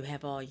said, "You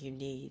have all you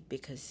need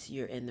because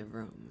you're in the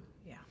room."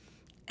 Yeah.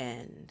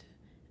 And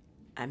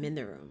I'm in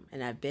the room,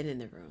 and I've been in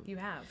the room. You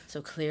have.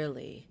 So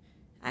clearly,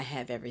 I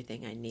have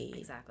everything I need.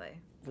 Exactly.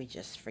 We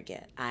just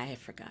forget. I have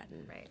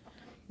forgotten. Right.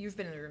 You've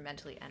been in the room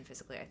mentally and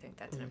physically. I think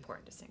that's an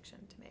important distinction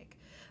to make.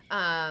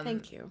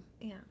 Thank you.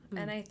 Yeah.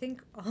 And I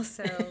think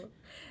also,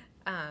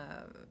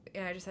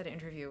 I just had an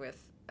interview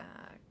with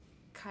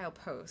Kyle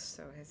Post,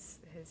 so his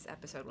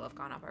episode will have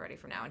gone up already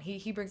for now. And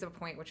he brings up a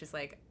point, which is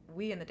like,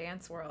 we in the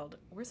dance world,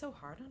 we're so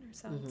hard on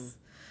ourselves.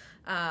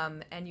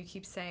 And you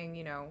keep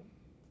saying,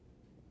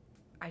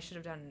 I should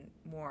have done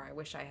more. I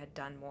wish I had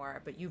done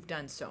more, but you've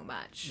done so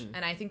much.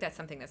 And I think that's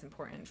something that's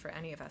important for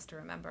any of us to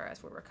remember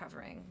as we're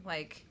recovering.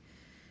 Like,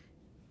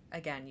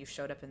 again, you've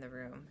showed up in the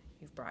room.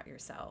 You've brought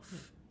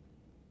yourself.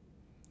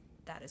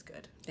 That is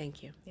good.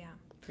 Thank you. Yeah.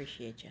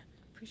 Appreciate you.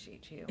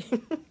 Appreciate you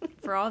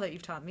for all that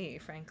you've taught me,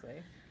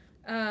 frankly.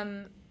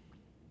 Okay,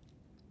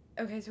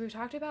 so we've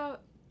talked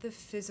about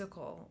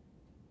physical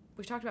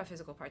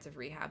parts of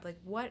rehab. Like,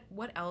 what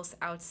else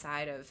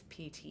outside of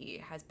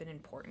PT has been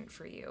important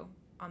for you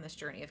on this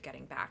journey of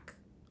getting back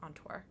on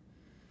tour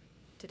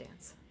to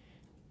dance?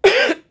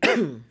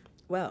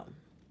 Well,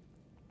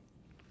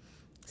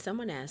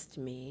 someone asked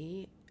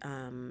me,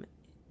 and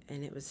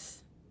it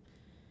was,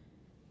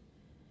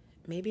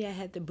 maybe I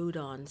had the boot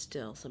on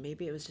still, so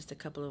maybe it was just a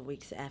couple of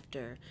weeks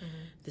after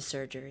the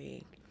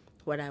surgery,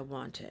 what I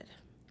wanted.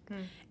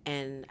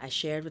 And I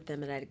shared with them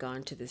that I'd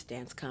gone to this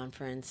dance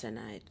conference, and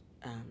I'd,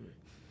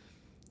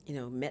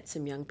 met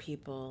some young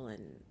people,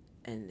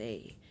 and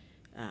they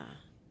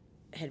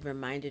had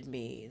reminded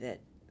me that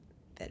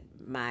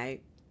my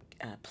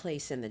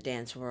place in the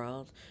dance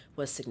world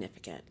was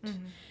significant.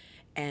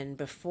 And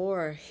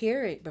before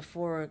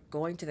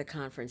going to the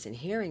conference and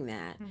hearing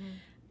that,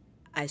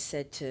 I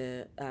said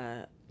to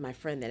my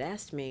friend that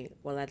asked me,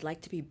 well, I'd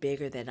like to be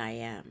bigger than I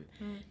am.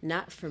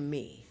 Not for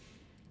me,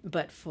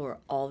 but for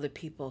all the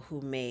people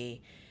who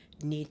may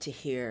need to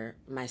hear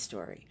my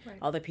story,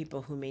 all the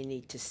people who may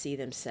need to see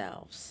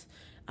themselves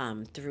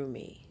through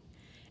me.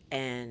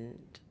 And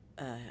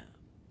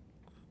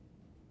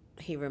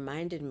he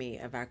reminded me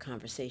of our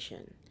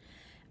conversation.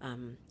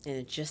 And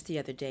just the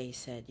other day he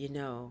said,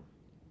 now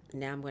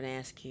I'm going to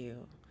ask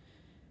you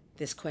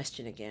this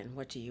question again.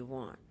 What do you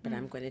want? But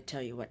I'm going to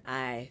tell you what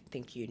I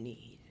think you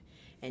need.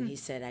 And he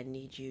said, I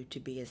need you to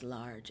be as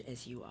large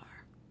as you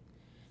are.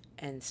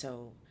 And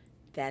so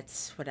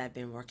that's what I've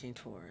been working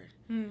toward.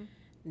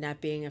 Not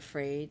being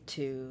afraid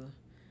to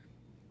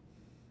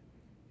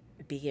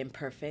be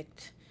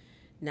imperfect,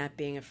 not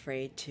being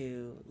afraid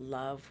to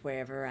love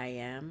wherever I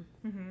am.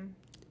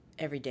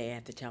 Every day I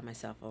have to tell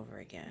myself over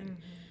again.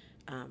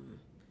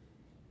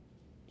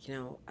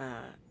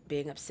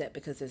 Being upset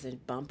because there's a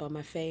bump on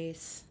my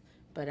face.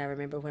 But I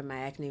remember when my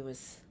acne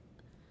was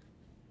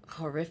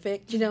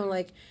horrific,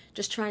 like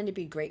just trying to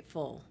be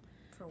grateful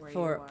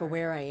for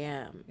where I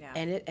am.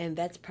 Yeah. And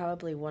that's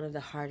probably one of the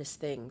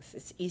hardest things.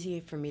 It's easy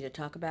for me to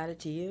talk about it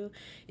to you.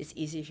 It's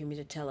easy for me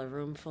to tell a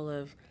room full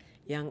of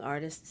young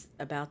artists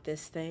about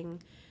this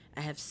thing.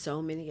 I have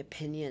so many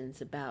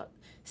opinions about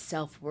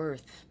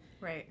self-worth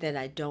that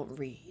I don't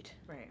read.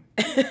 Right.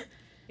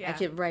 Yeah. I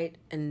could write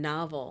a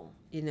novel,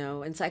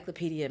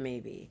 encyclopedia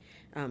maybe,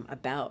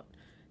 about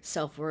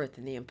self-worth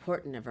and the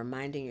importance of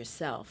reminding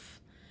yourself.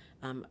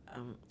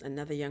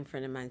 Another young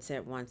friend of mine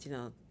said once,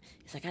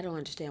 he's like, I don't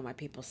understand why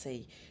people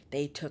say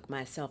they took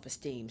my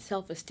self-esteem.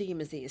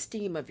 Self-esteem is the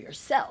esteem of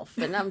yourself.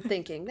 And I'm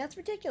thinking, that's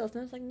ridiculous.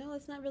 And I was like, no,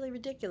 it's not really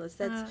ridiculous.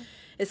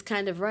 It's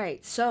kind of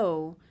right.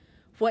 So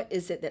what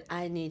is it that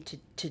I need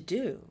to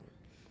do?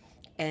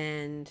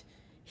 And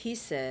he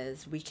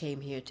says, we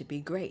came here to be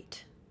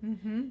great.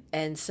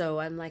 And so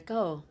I'm like,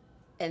 oh,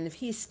 and if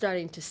he's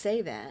starting to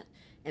say that,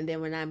 and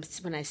then when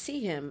I see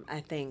him,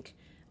 I think,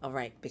 all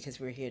right, because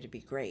we're here to be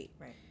great.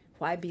 Right.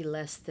 Why be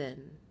less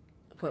than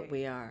what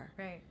we are?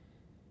 Right.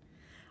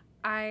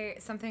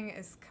 Something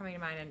is coming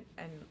to mind,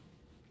 and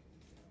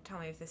tell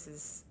me if this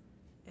is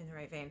in the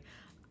right vein.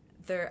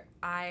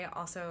 I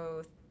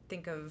also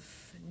think of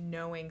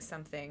knowing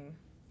something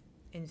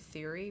in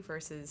theory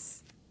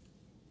versus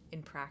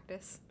in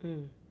practice.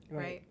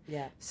 Right?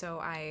 Yeah.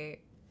 So I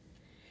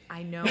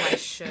know I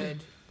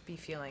should be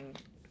feeling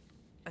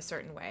a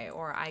certain way,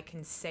 or I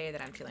can say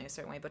that I'm feeling a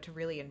certain way, but to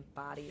really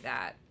embody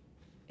that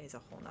is a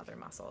whole nother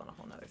muscle and a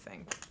whole nother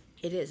thing.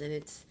 It is, and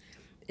it's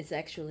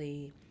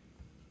actually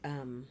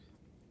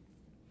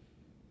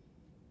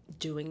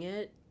doing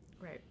it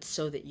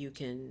so that you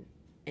can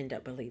end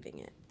up believing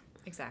it.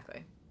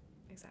 Exactly.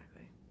 I'm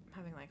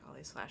having like all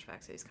these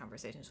flashbacks to these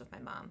conversations with my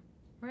mom.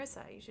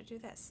 Marissa, you should do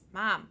this.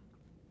 Mom,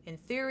 in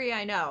theory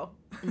I know.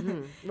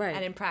 Right.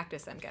 And in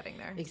practice I'm getting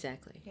there.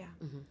 Exactly. Yeah.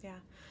 Yeah.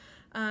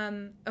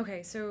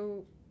 Okay,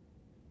 so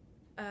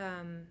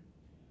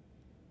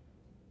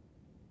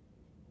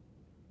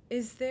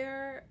is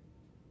there,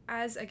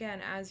 as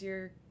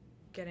you're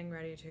getting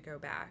ready to go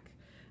back,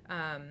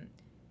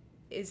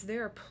 is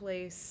there a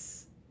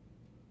place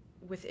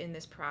within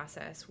this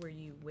process where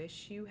you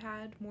wish you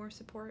had more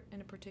support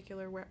in a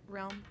particular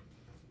realm?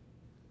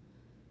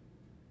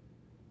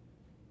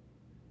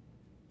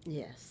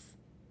 Yes.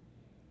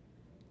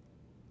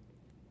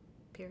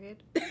 Period.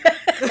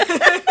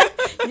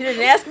 You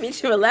didn't ask me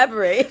to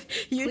elaborate.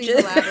 Please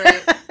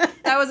elaborate.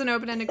 That was an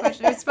open-ended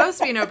question. It was supposed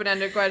to be an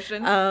open-ended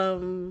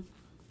question.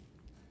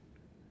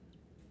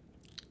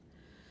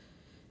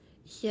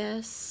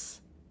 Yes.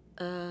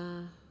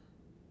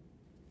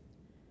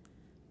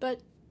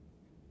 But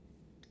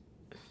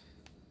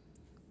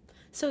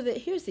so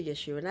here's the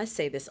issue, and I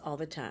say this all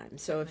the time.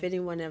 So if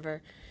anyone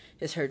ever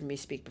has heard me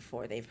speak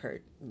before, they've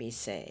heard me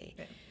say,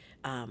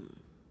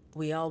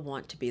 we all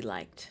want to be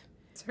liked.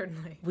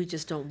 Certainly. We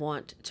just don't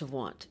want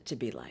to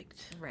be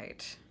liked.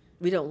 Right.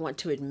 We don't want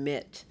to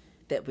admit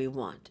that we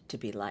want to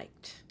be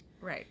liked.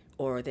 Right.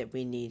 Or that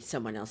we need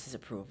someone else's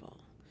approval.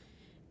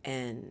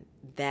 And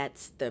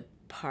that's the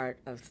part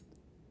of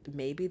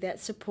maybe that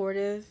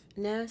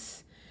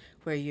supportiveness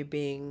where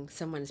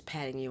someone's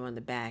patting you on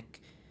the back.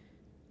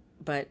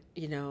 But,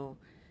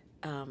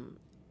 I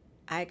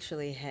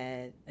actually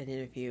had an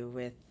interview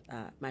with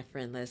my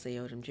friend Leslie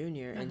Odom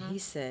Jr., and he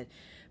said,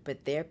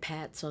 but their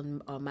pats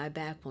on my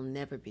back will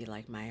never be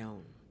like my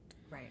own.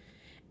 Right.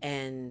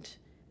 And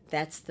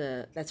that's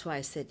why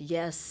I said,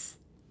 yes,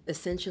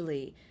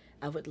 essentially,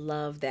 I would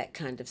love that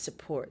kind of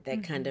support,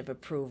 that kind of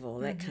approval,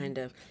 that kind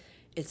of,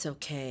 it's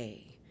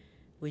okay,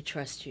 we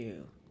trust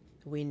you,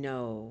 we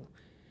know.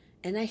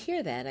 And I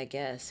hear that, I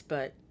guess,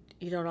 but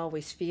you don't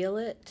always feel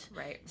it.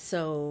 Right.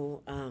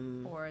 So...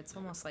 or it's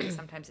almost like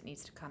sometimes it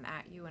needs to come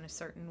at you in a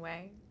certain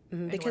way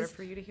in order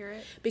for you to hear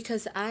it.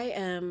 Because I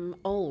am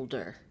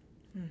older.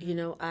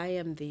 I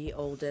am the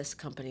oldest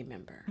company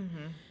member.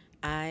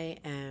 I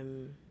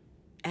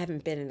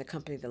haven't been in the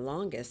company the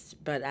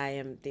longest, but I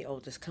am the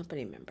oldest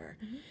company member.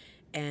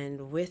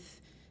 And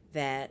with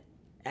that,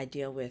 I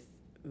deal with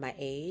my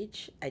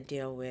age, I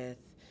deal with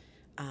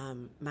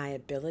my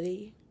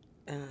ability,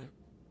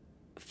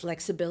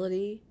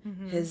 flexibility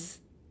has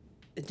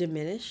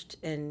diminished.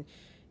 And,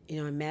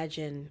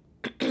 imagine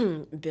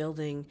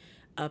building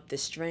up the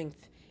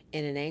strength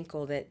in an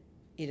ankle that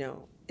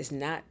is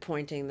not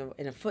pointing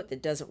in a foot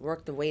that doesn't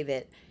work the way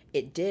that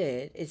it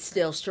did, it's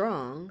still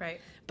strong, Right.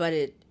 but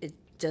it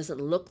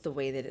doesn't look the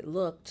way that it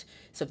looked.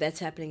 So if that's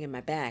happening in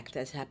my back, if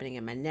that's happening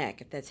in my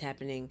neck, if that's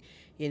happening,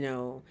 in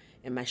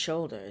my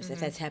shoulders, if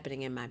that's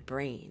happening in my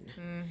brain,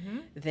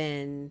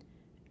 then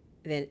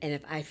and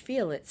if I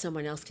feel it,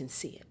 someone else can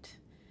see it.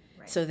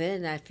 Right. So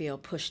then I feel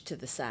pushed to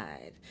the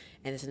side.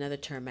 And it's another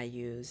term I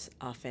use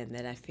often,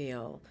 that I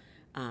feel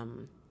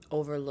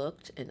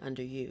overlooked and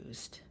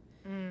underused.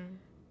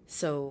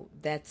 So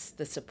that's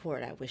the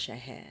support I wish I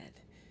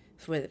had,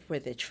 where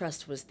the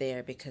trust was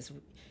there, because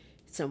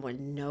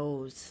someone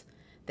knows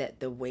that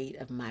the weight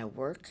of my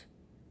work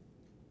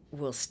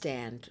will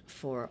stand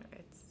for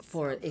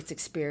its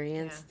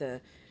experience,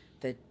 the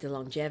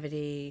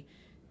longevity,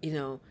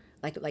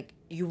 like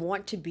you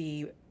want to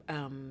be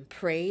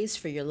praised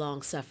for your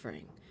long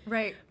suffering.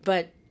 Right.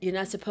 But you're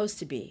not supposed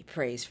to be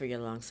praised for your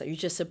long suffering. You're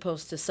just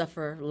supposed to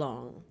suffer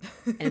long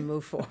and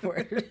move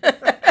forward.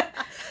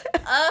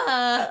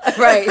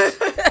 Right.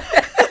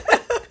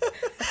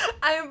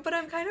 But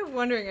I'm kind of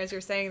wondering as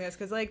you're saying this,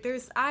 because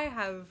I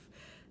have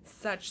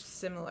such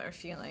similar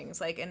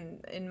feelings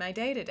in my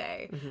day to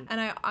day,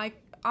 and I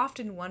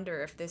often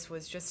wonder if this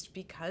was just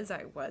because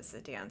I was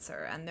a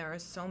dancer, and there are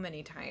so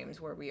many times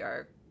where we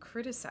are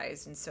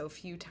criticized and so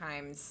few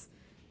times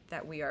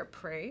that we are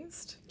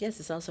praised. Yes,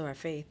 it's also our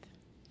faith,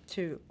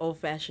 too.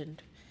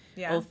 Old-fashioned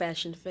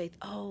faith.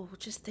 Oh,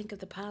 just think of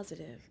the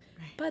positive.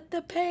 Right. But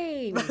the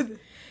pain,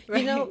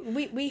 Right.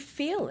 We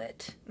feel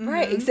it.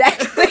 Right,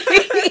 exactly.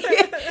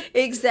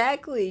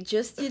 Exactly.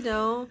 Just,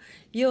 you'll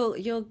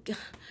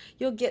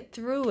get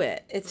through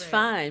it. It's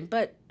fine.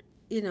 But,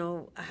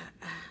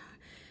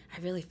 I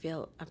really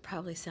feel I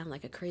probably sound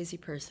like a crazy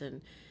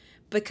person,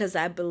 because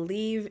I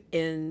believe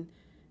in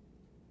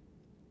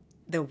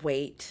the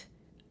weight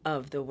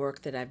of the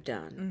work that I've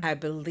done. I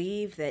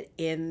believe that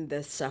in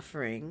the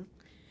suffering,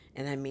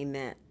 and I mean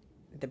that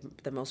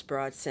the most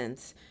broad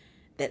sense,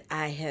 that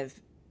I have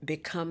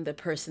become the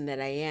person that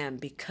I am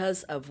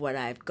because of what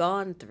I've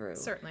gone through.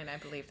 Certainly, and I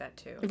believe that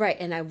too. Right,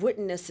 and I would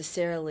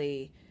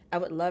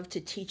love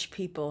to teach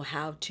people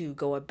how to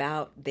go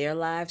about their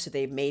lives so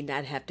they may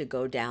not have to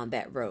go down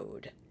that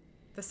road.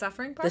 The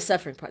suffering part? The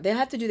suffering part. They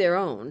have to do their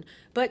own.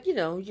 But,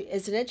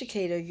 as an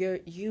educator,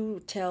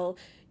 you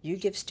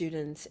give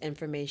students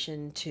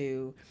information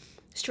to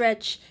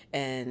stretch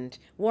and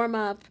warm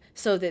up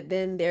so that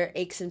then their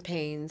aches and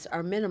pains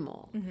are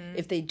minimal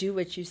if they do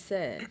what you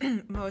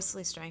said.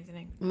 Mostly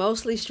strengthening.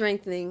 Mostly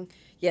strengthening,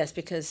 yes,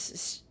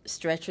 because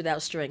stretch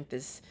without strength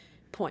is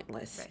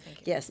pointless. Right, thank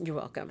you. Yes, you're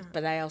welcome.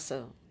 But I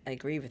also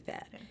agree with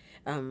that.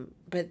 Yeah.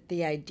 But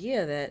the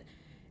idea that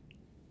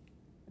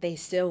they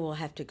still will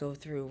have to go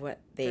through what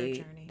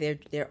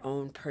their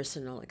own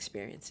personal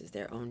experiences,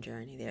 their own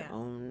journey, their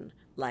own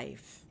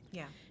life.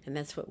 Yeah. And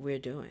that's what we're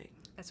doing.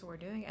 That's what we're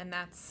doing. And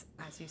that's,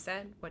 as you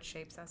said, what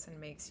shapes us and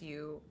makes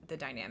you the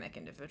dynamic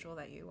individual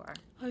that you are.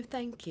 Oh,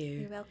 thank you.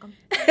 You're welcome.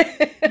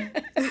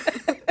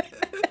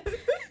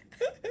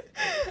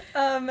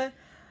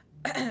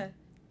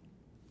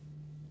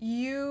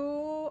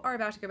 You are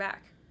about to go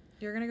back.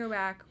 You're going to go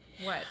back,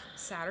 what,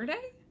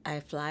 Saturday? I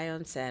fly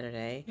on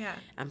Saturday. Yeah.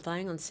 I'm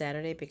flying on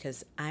Saturday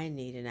because I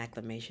need an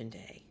acclimation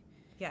day.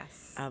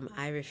 Yes.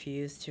 I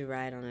refuse to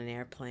ride on an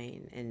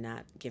airplane and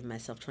not give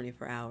myself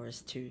 24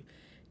 hours to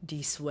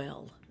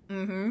de-swell.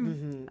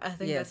 I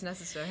think that's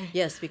necessary.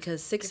 Yes,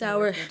 because a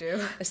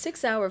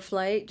 6-hour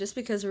flight, just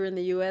because we're in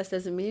the U.S.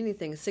 doesn't mean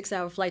anything. A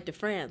 6-hour flight to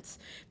France.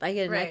 If I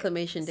get an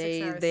acclimation day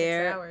 6 hours,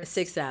 there,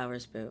 6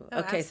 hours, boo. Oh,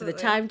 okay, absolutely. so the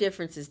time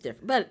difference is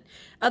different. But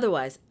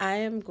otherwise, I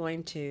am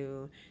going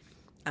to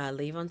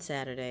leave on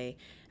Saturday.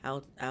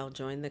 I'll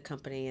join the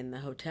company in the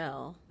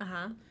hotel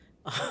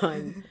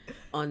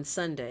on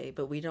Sunday,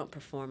 but we don't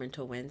perform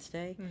until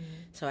Wednesday.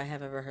 So I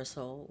have a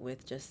rehearsal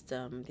with just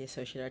the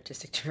associate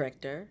artistic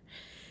director.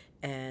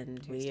 And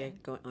we are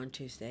going on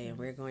Tuesday, and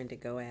we're going to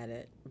go at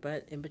it.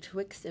 But in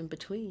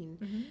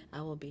between,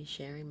 I will be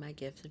sharing my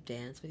gifts of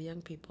dance with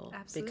young people.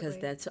 Absolutely. Because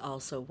that's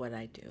also what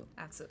I do.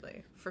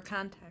 Absolutely. For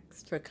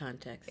context.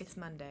 It's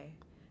Monday,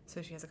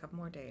 so she has a couple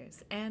more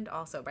days. And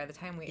also, by the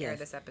time we air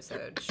this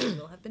episode, she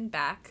will have been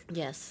back.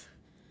 Yes.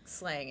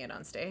 Slaying it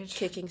on stage.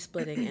 Kicking,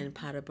 splitting, and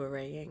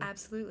pas-de-bourreing.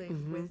 Absolutely.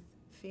 With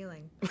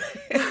feeling.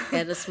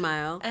 And a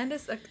smile. And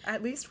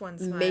at least one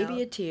smile.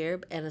 Maybe a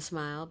tear and a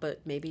smile, but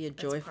maybe a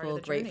joyful,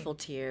 grateful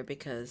tear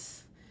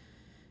because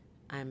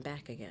I'm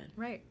back again.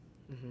 Right.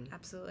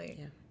 Absolutely.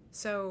 Yeah.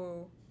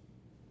 So,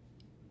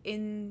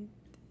 in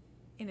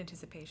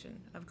anticipation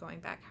of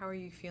going back, how are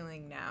you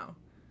feeling now?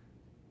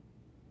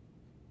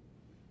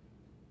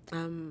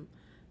 I'm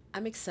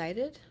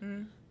excited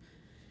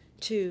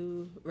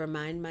to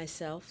remind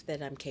myself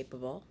that I'm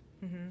capable.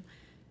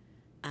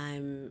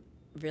 I'm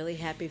really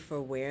happy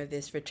for where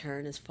this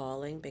return is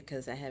falling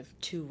because I have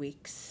 2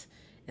 weeks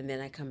and then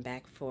I come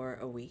back for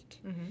a week.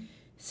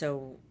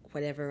 So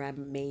whatever I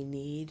may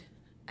need,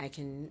 I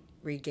can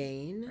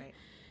regain. Right.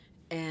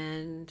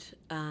 And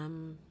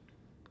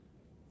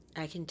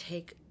I can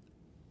take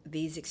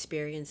these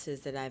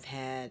experiences that I've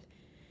had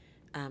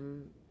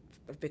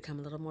become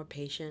a little more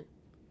patient.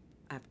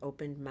 I've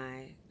opened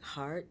my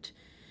heart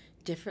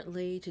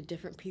differently to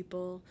different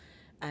people.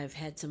 I've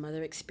had some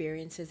other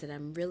experiences that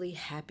I'm really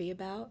happy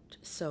about.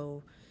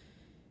 So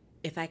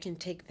if I can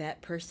take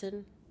that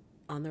person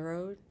on the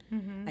road,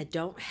 I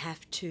don't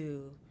have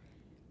to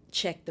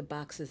check the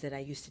boxes that I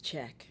used to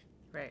check.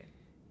 Right.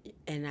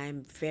 And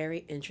I'm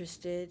very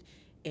interested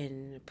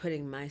in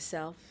putting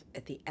myself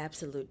at the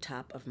absolute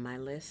top of my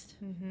list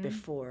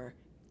before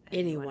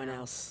anyone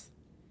else.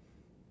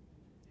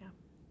 Yeah.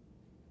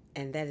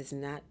 And that is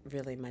not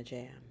really my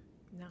jam.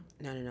 No.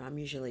 No. I'm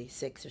usually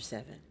 6 or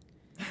 7,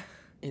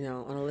 on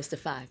a list of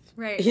 5.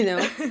 Right.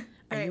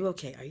 Are you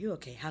okay? Are you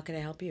okay? How can I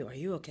help you? Are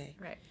you okay?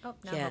 Right. Oh,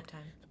 now help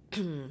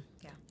time.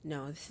 Yeah.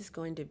 No, this is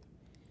going to...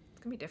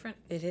 It's going to be different.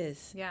 It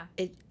is. Yeah.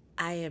 It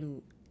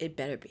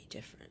better be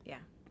different. Yeah.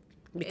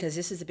 Because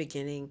this is the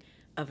beginning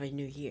of a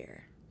new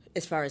year,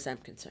 as far as I'm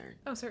concerned.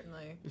 Oh,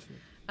 certainly.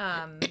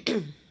 And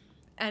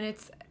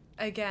it's,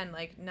 again,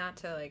 like, not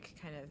to, like,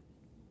 kind of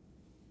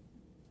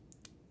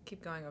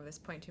keep going over this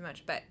point too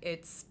much, but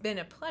it's been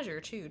a pleasure,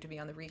 too, to be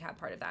on the rehab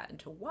part of that and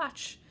to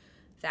watch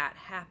that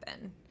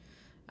happen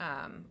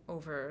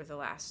over the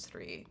last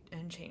 3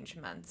 and change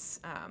months,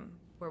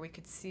 where we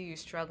could see you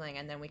struggling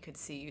and then we could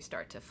see you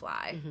start to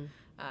fly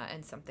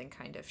and something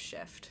kind of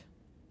shift.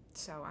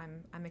 So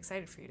I'm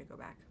excited for you to go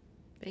back.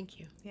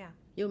 Thank you. Yeah.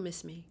 You'll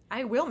miss me.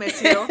 I will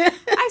miss you.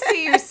 I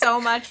see you so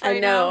much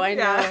right now. I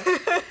know.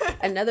 Yeah.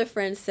 Another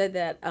friend said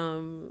that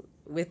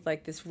with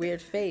like this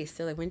weird face.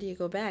 They're like, when do you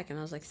go back? And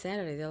I was like,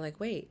 Saturday. They're like,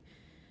 wait.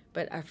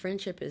 But our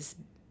friendship is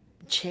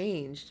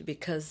changed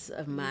because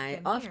of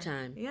my off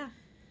time. Yeah.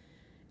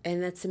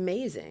 And that's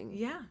amazing.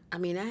 Yeah. I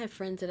mean, I have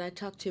friends that I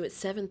talk to at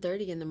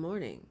 7:30 in the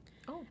morning.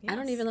 Oh, yes. I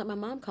don't even let my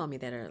mom call me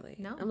that early.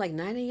 No. I'm like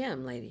 9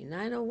 a.m., lady.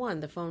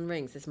 9:01, the phone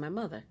rings. It's my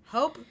mother.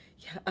 Hope.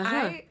 Yeah,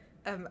 I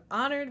am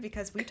honored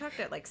because we talked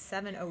at like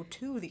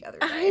 7:02 the other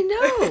day. I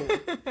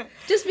know.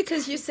 Just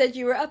because you said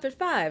you were up at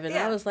 5, and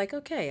I was like,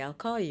 okay, I'll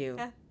call you.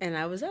 Yeah. And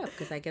I was up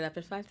because I get up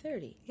at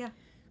 5:30. Yeah.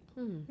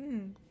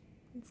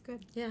 It's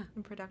good. Yeah.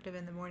 I'm productive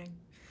in the morning.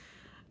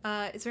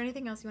 Is there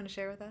anything else you want to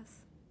share with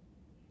us?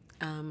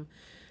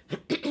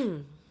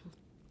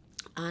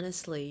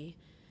 Honestly,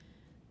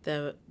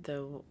 the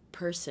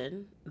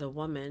person, the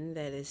woman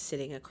that is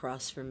sitting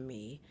across from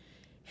me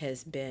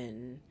has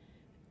been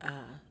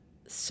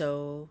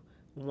so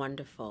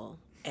wonderful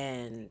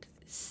and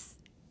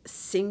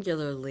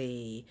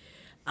singularly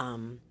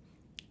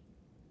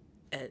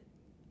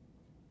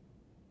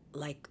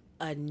like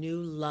a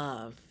new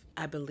love.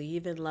 I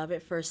believe in love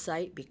at first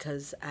sight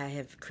because I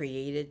have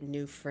created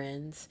new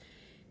friends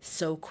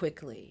so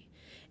quickly.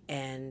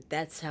 And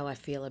that's how I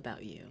feel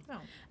about you.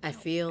 I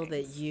feel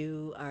that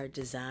you are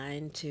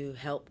designed to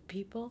help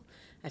people.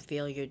 I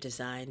feel you're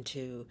designed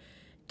to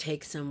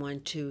take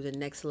someone to the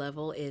next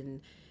level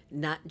in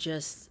not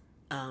just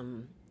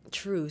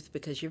truth,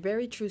 because you're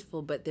very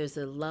truthful, but there's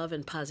a love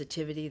and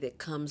positivity that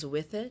comes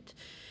with it.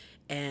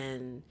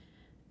 And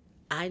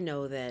I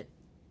know that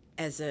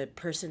as a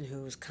person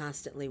who's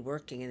constantly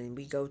working, and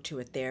we go to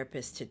a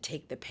therapist to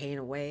take the pain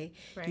away,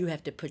 you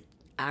have to put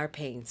our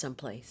pain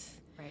someplace.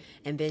 Right.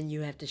 And then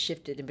you have to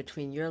shift it in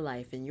between your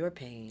life and your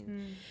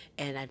pain.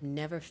 And I've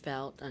never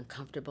felt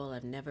uncomfortable.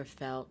 I've never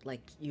felt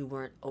like you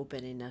weren't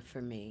open enough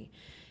for me.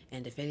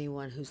 And if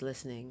anyone who's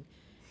listening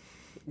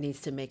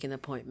needs to make an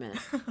appointment,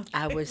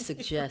 I would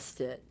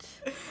suggest it.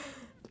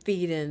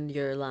 Feed in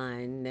your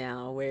line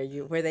now where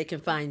they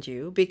can find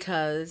you,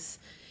 because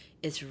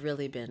it's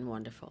really been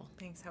wonderful.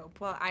 Thanks, Hope.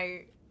 Well,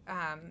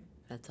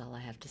 that's all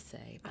I have to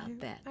say about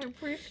that. I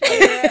appreciate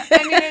it.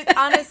 I mean,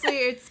 honestly,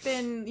 it's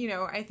been,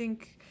 I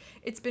think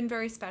it's been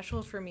very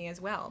special for me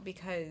as well,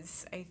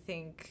 because I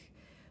think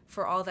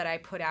for all that I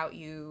put out,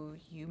 you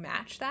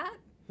match that,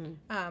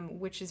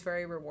 which is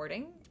very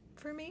rewarding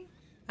for me,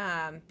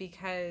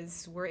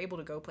 because we're able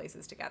to go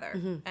places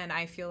together. And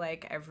I feel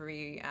like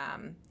every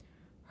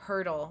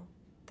hurdle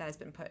that has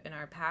been put in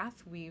our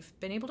path, we've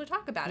been able to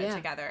talk about it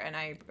together, and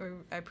I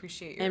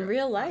appreciate your and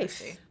real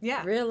life, honesty.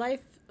 real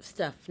life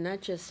stuff,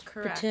 not just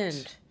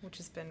pretend, which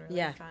has been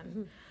really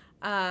fun.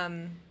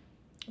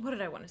 What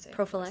did I want to say?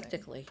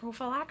 Prophylactically.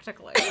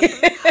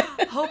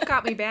 Hope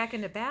got me back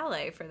into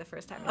ballet for the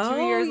first time in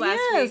 2 years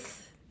last week.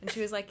 And she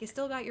was like, you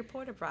still got your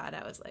port-a-brat.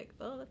 I was like,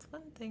 oh, that's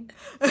one thing.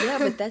 Yeah,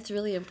 but that's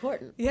really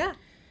important. Yeah.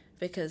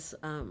 Because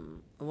a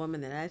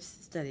woman that I've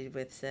studied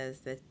with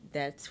says that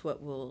that's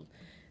what will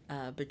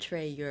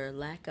betray your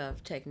lack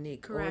of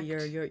technique. Correct.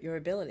 Or your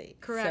ability.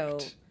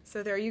 Correct.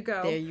 So there you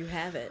go. There you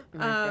have it,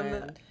 my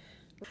friend.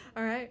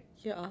 All right.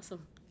 You're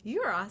awesome.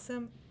 You are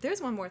awesome.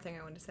 There's one more thing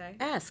I want to say.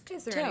 Ask.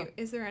 Is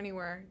there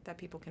anywhere that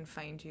people can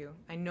find you?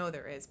 I know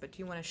there is, but do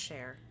you want to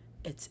share?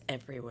 It's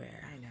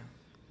everywhere. I know.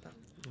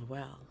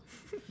 Well,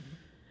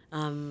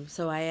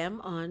 so I am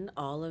on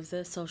all of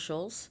the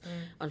socials.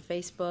 On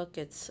Facebook,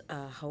 it's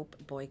Hope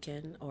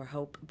Boykin or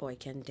Hope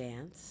Boykin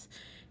Dance.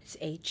 It's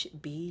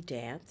HB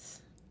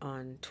Dance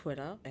on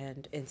Twitter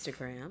and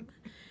Instagram.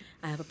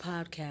 I have a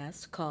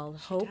podcast called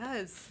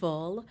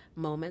Hopeful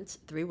Moments,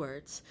 3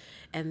 words.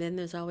 And then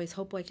there's always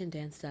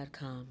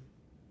HopeBoykinDance.com.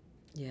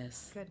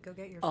 Yes. Good. Go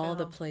get your All fill.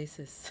 the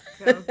places.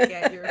 Go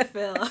get your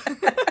fill.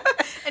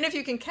 And if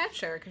you can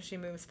catch her, because she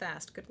moves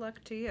fast, good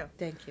luck to you.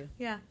 Thank you.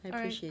 Yeah. I All right.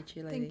 appreciate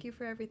you, lady. Thank you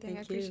for everything.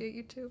 Thank I you. appreciate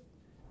you too.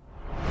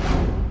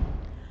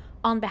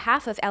 On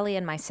behalf of Ellie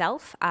and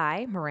myself,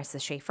 I,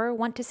 Marissa Schaefer,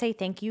 want to say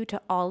thank you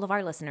to all of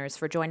our listeners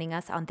for joining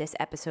us on this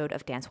episode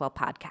of Dance Well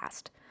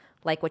Podcast.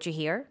 Like what you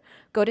hear?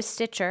 Go to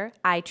Stitcher,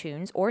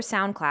 iTunes, or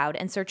SoundCloud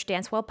and search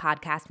Dance Well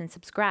Podcast and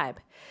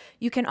subscribe.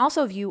 You can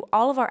also view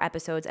all of our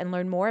episodes and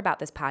learn more about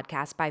this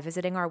podcast by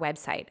visiting our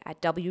website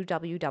at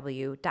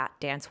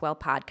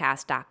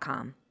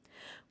www.dancewellpodcast.com.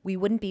 We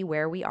wouldn't be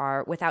where we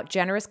are without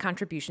generous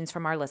contributions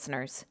from our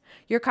listeners.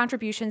 Your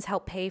contributions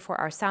help pay for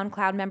our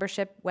SoundCloud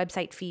membership,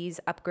 website fees,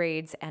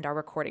 upgrades, and our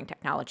recording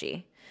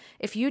technology.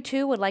 If you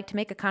too would like to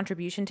make a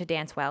contribution to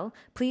Dance Well,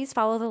 please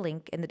follow the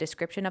link in the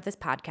description of this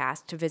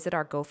podcast to visit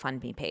our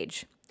GoFundMe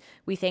page.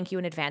 We thank you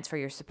in advance for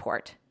your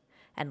support.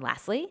 And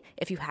lastly,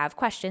 if you have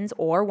questions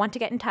or want to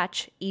get in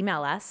touch,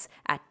 email us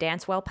at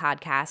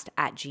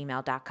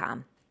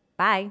dancewellpodcast@gmail.com.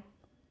 Bye.